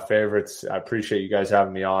some of my favorites. I appreciate you guys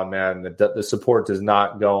having me on, man. The support does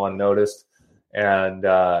not go unnoticed. And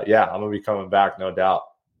I'm going to be coming back, no doubt.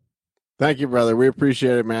 Thank you, brother. We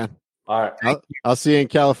appreciate it, man. All right. I'll see you in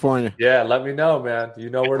California. Yeah, let me know, man. You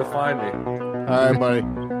know where to find me. All right, buddy.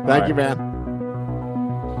 Thank you, man.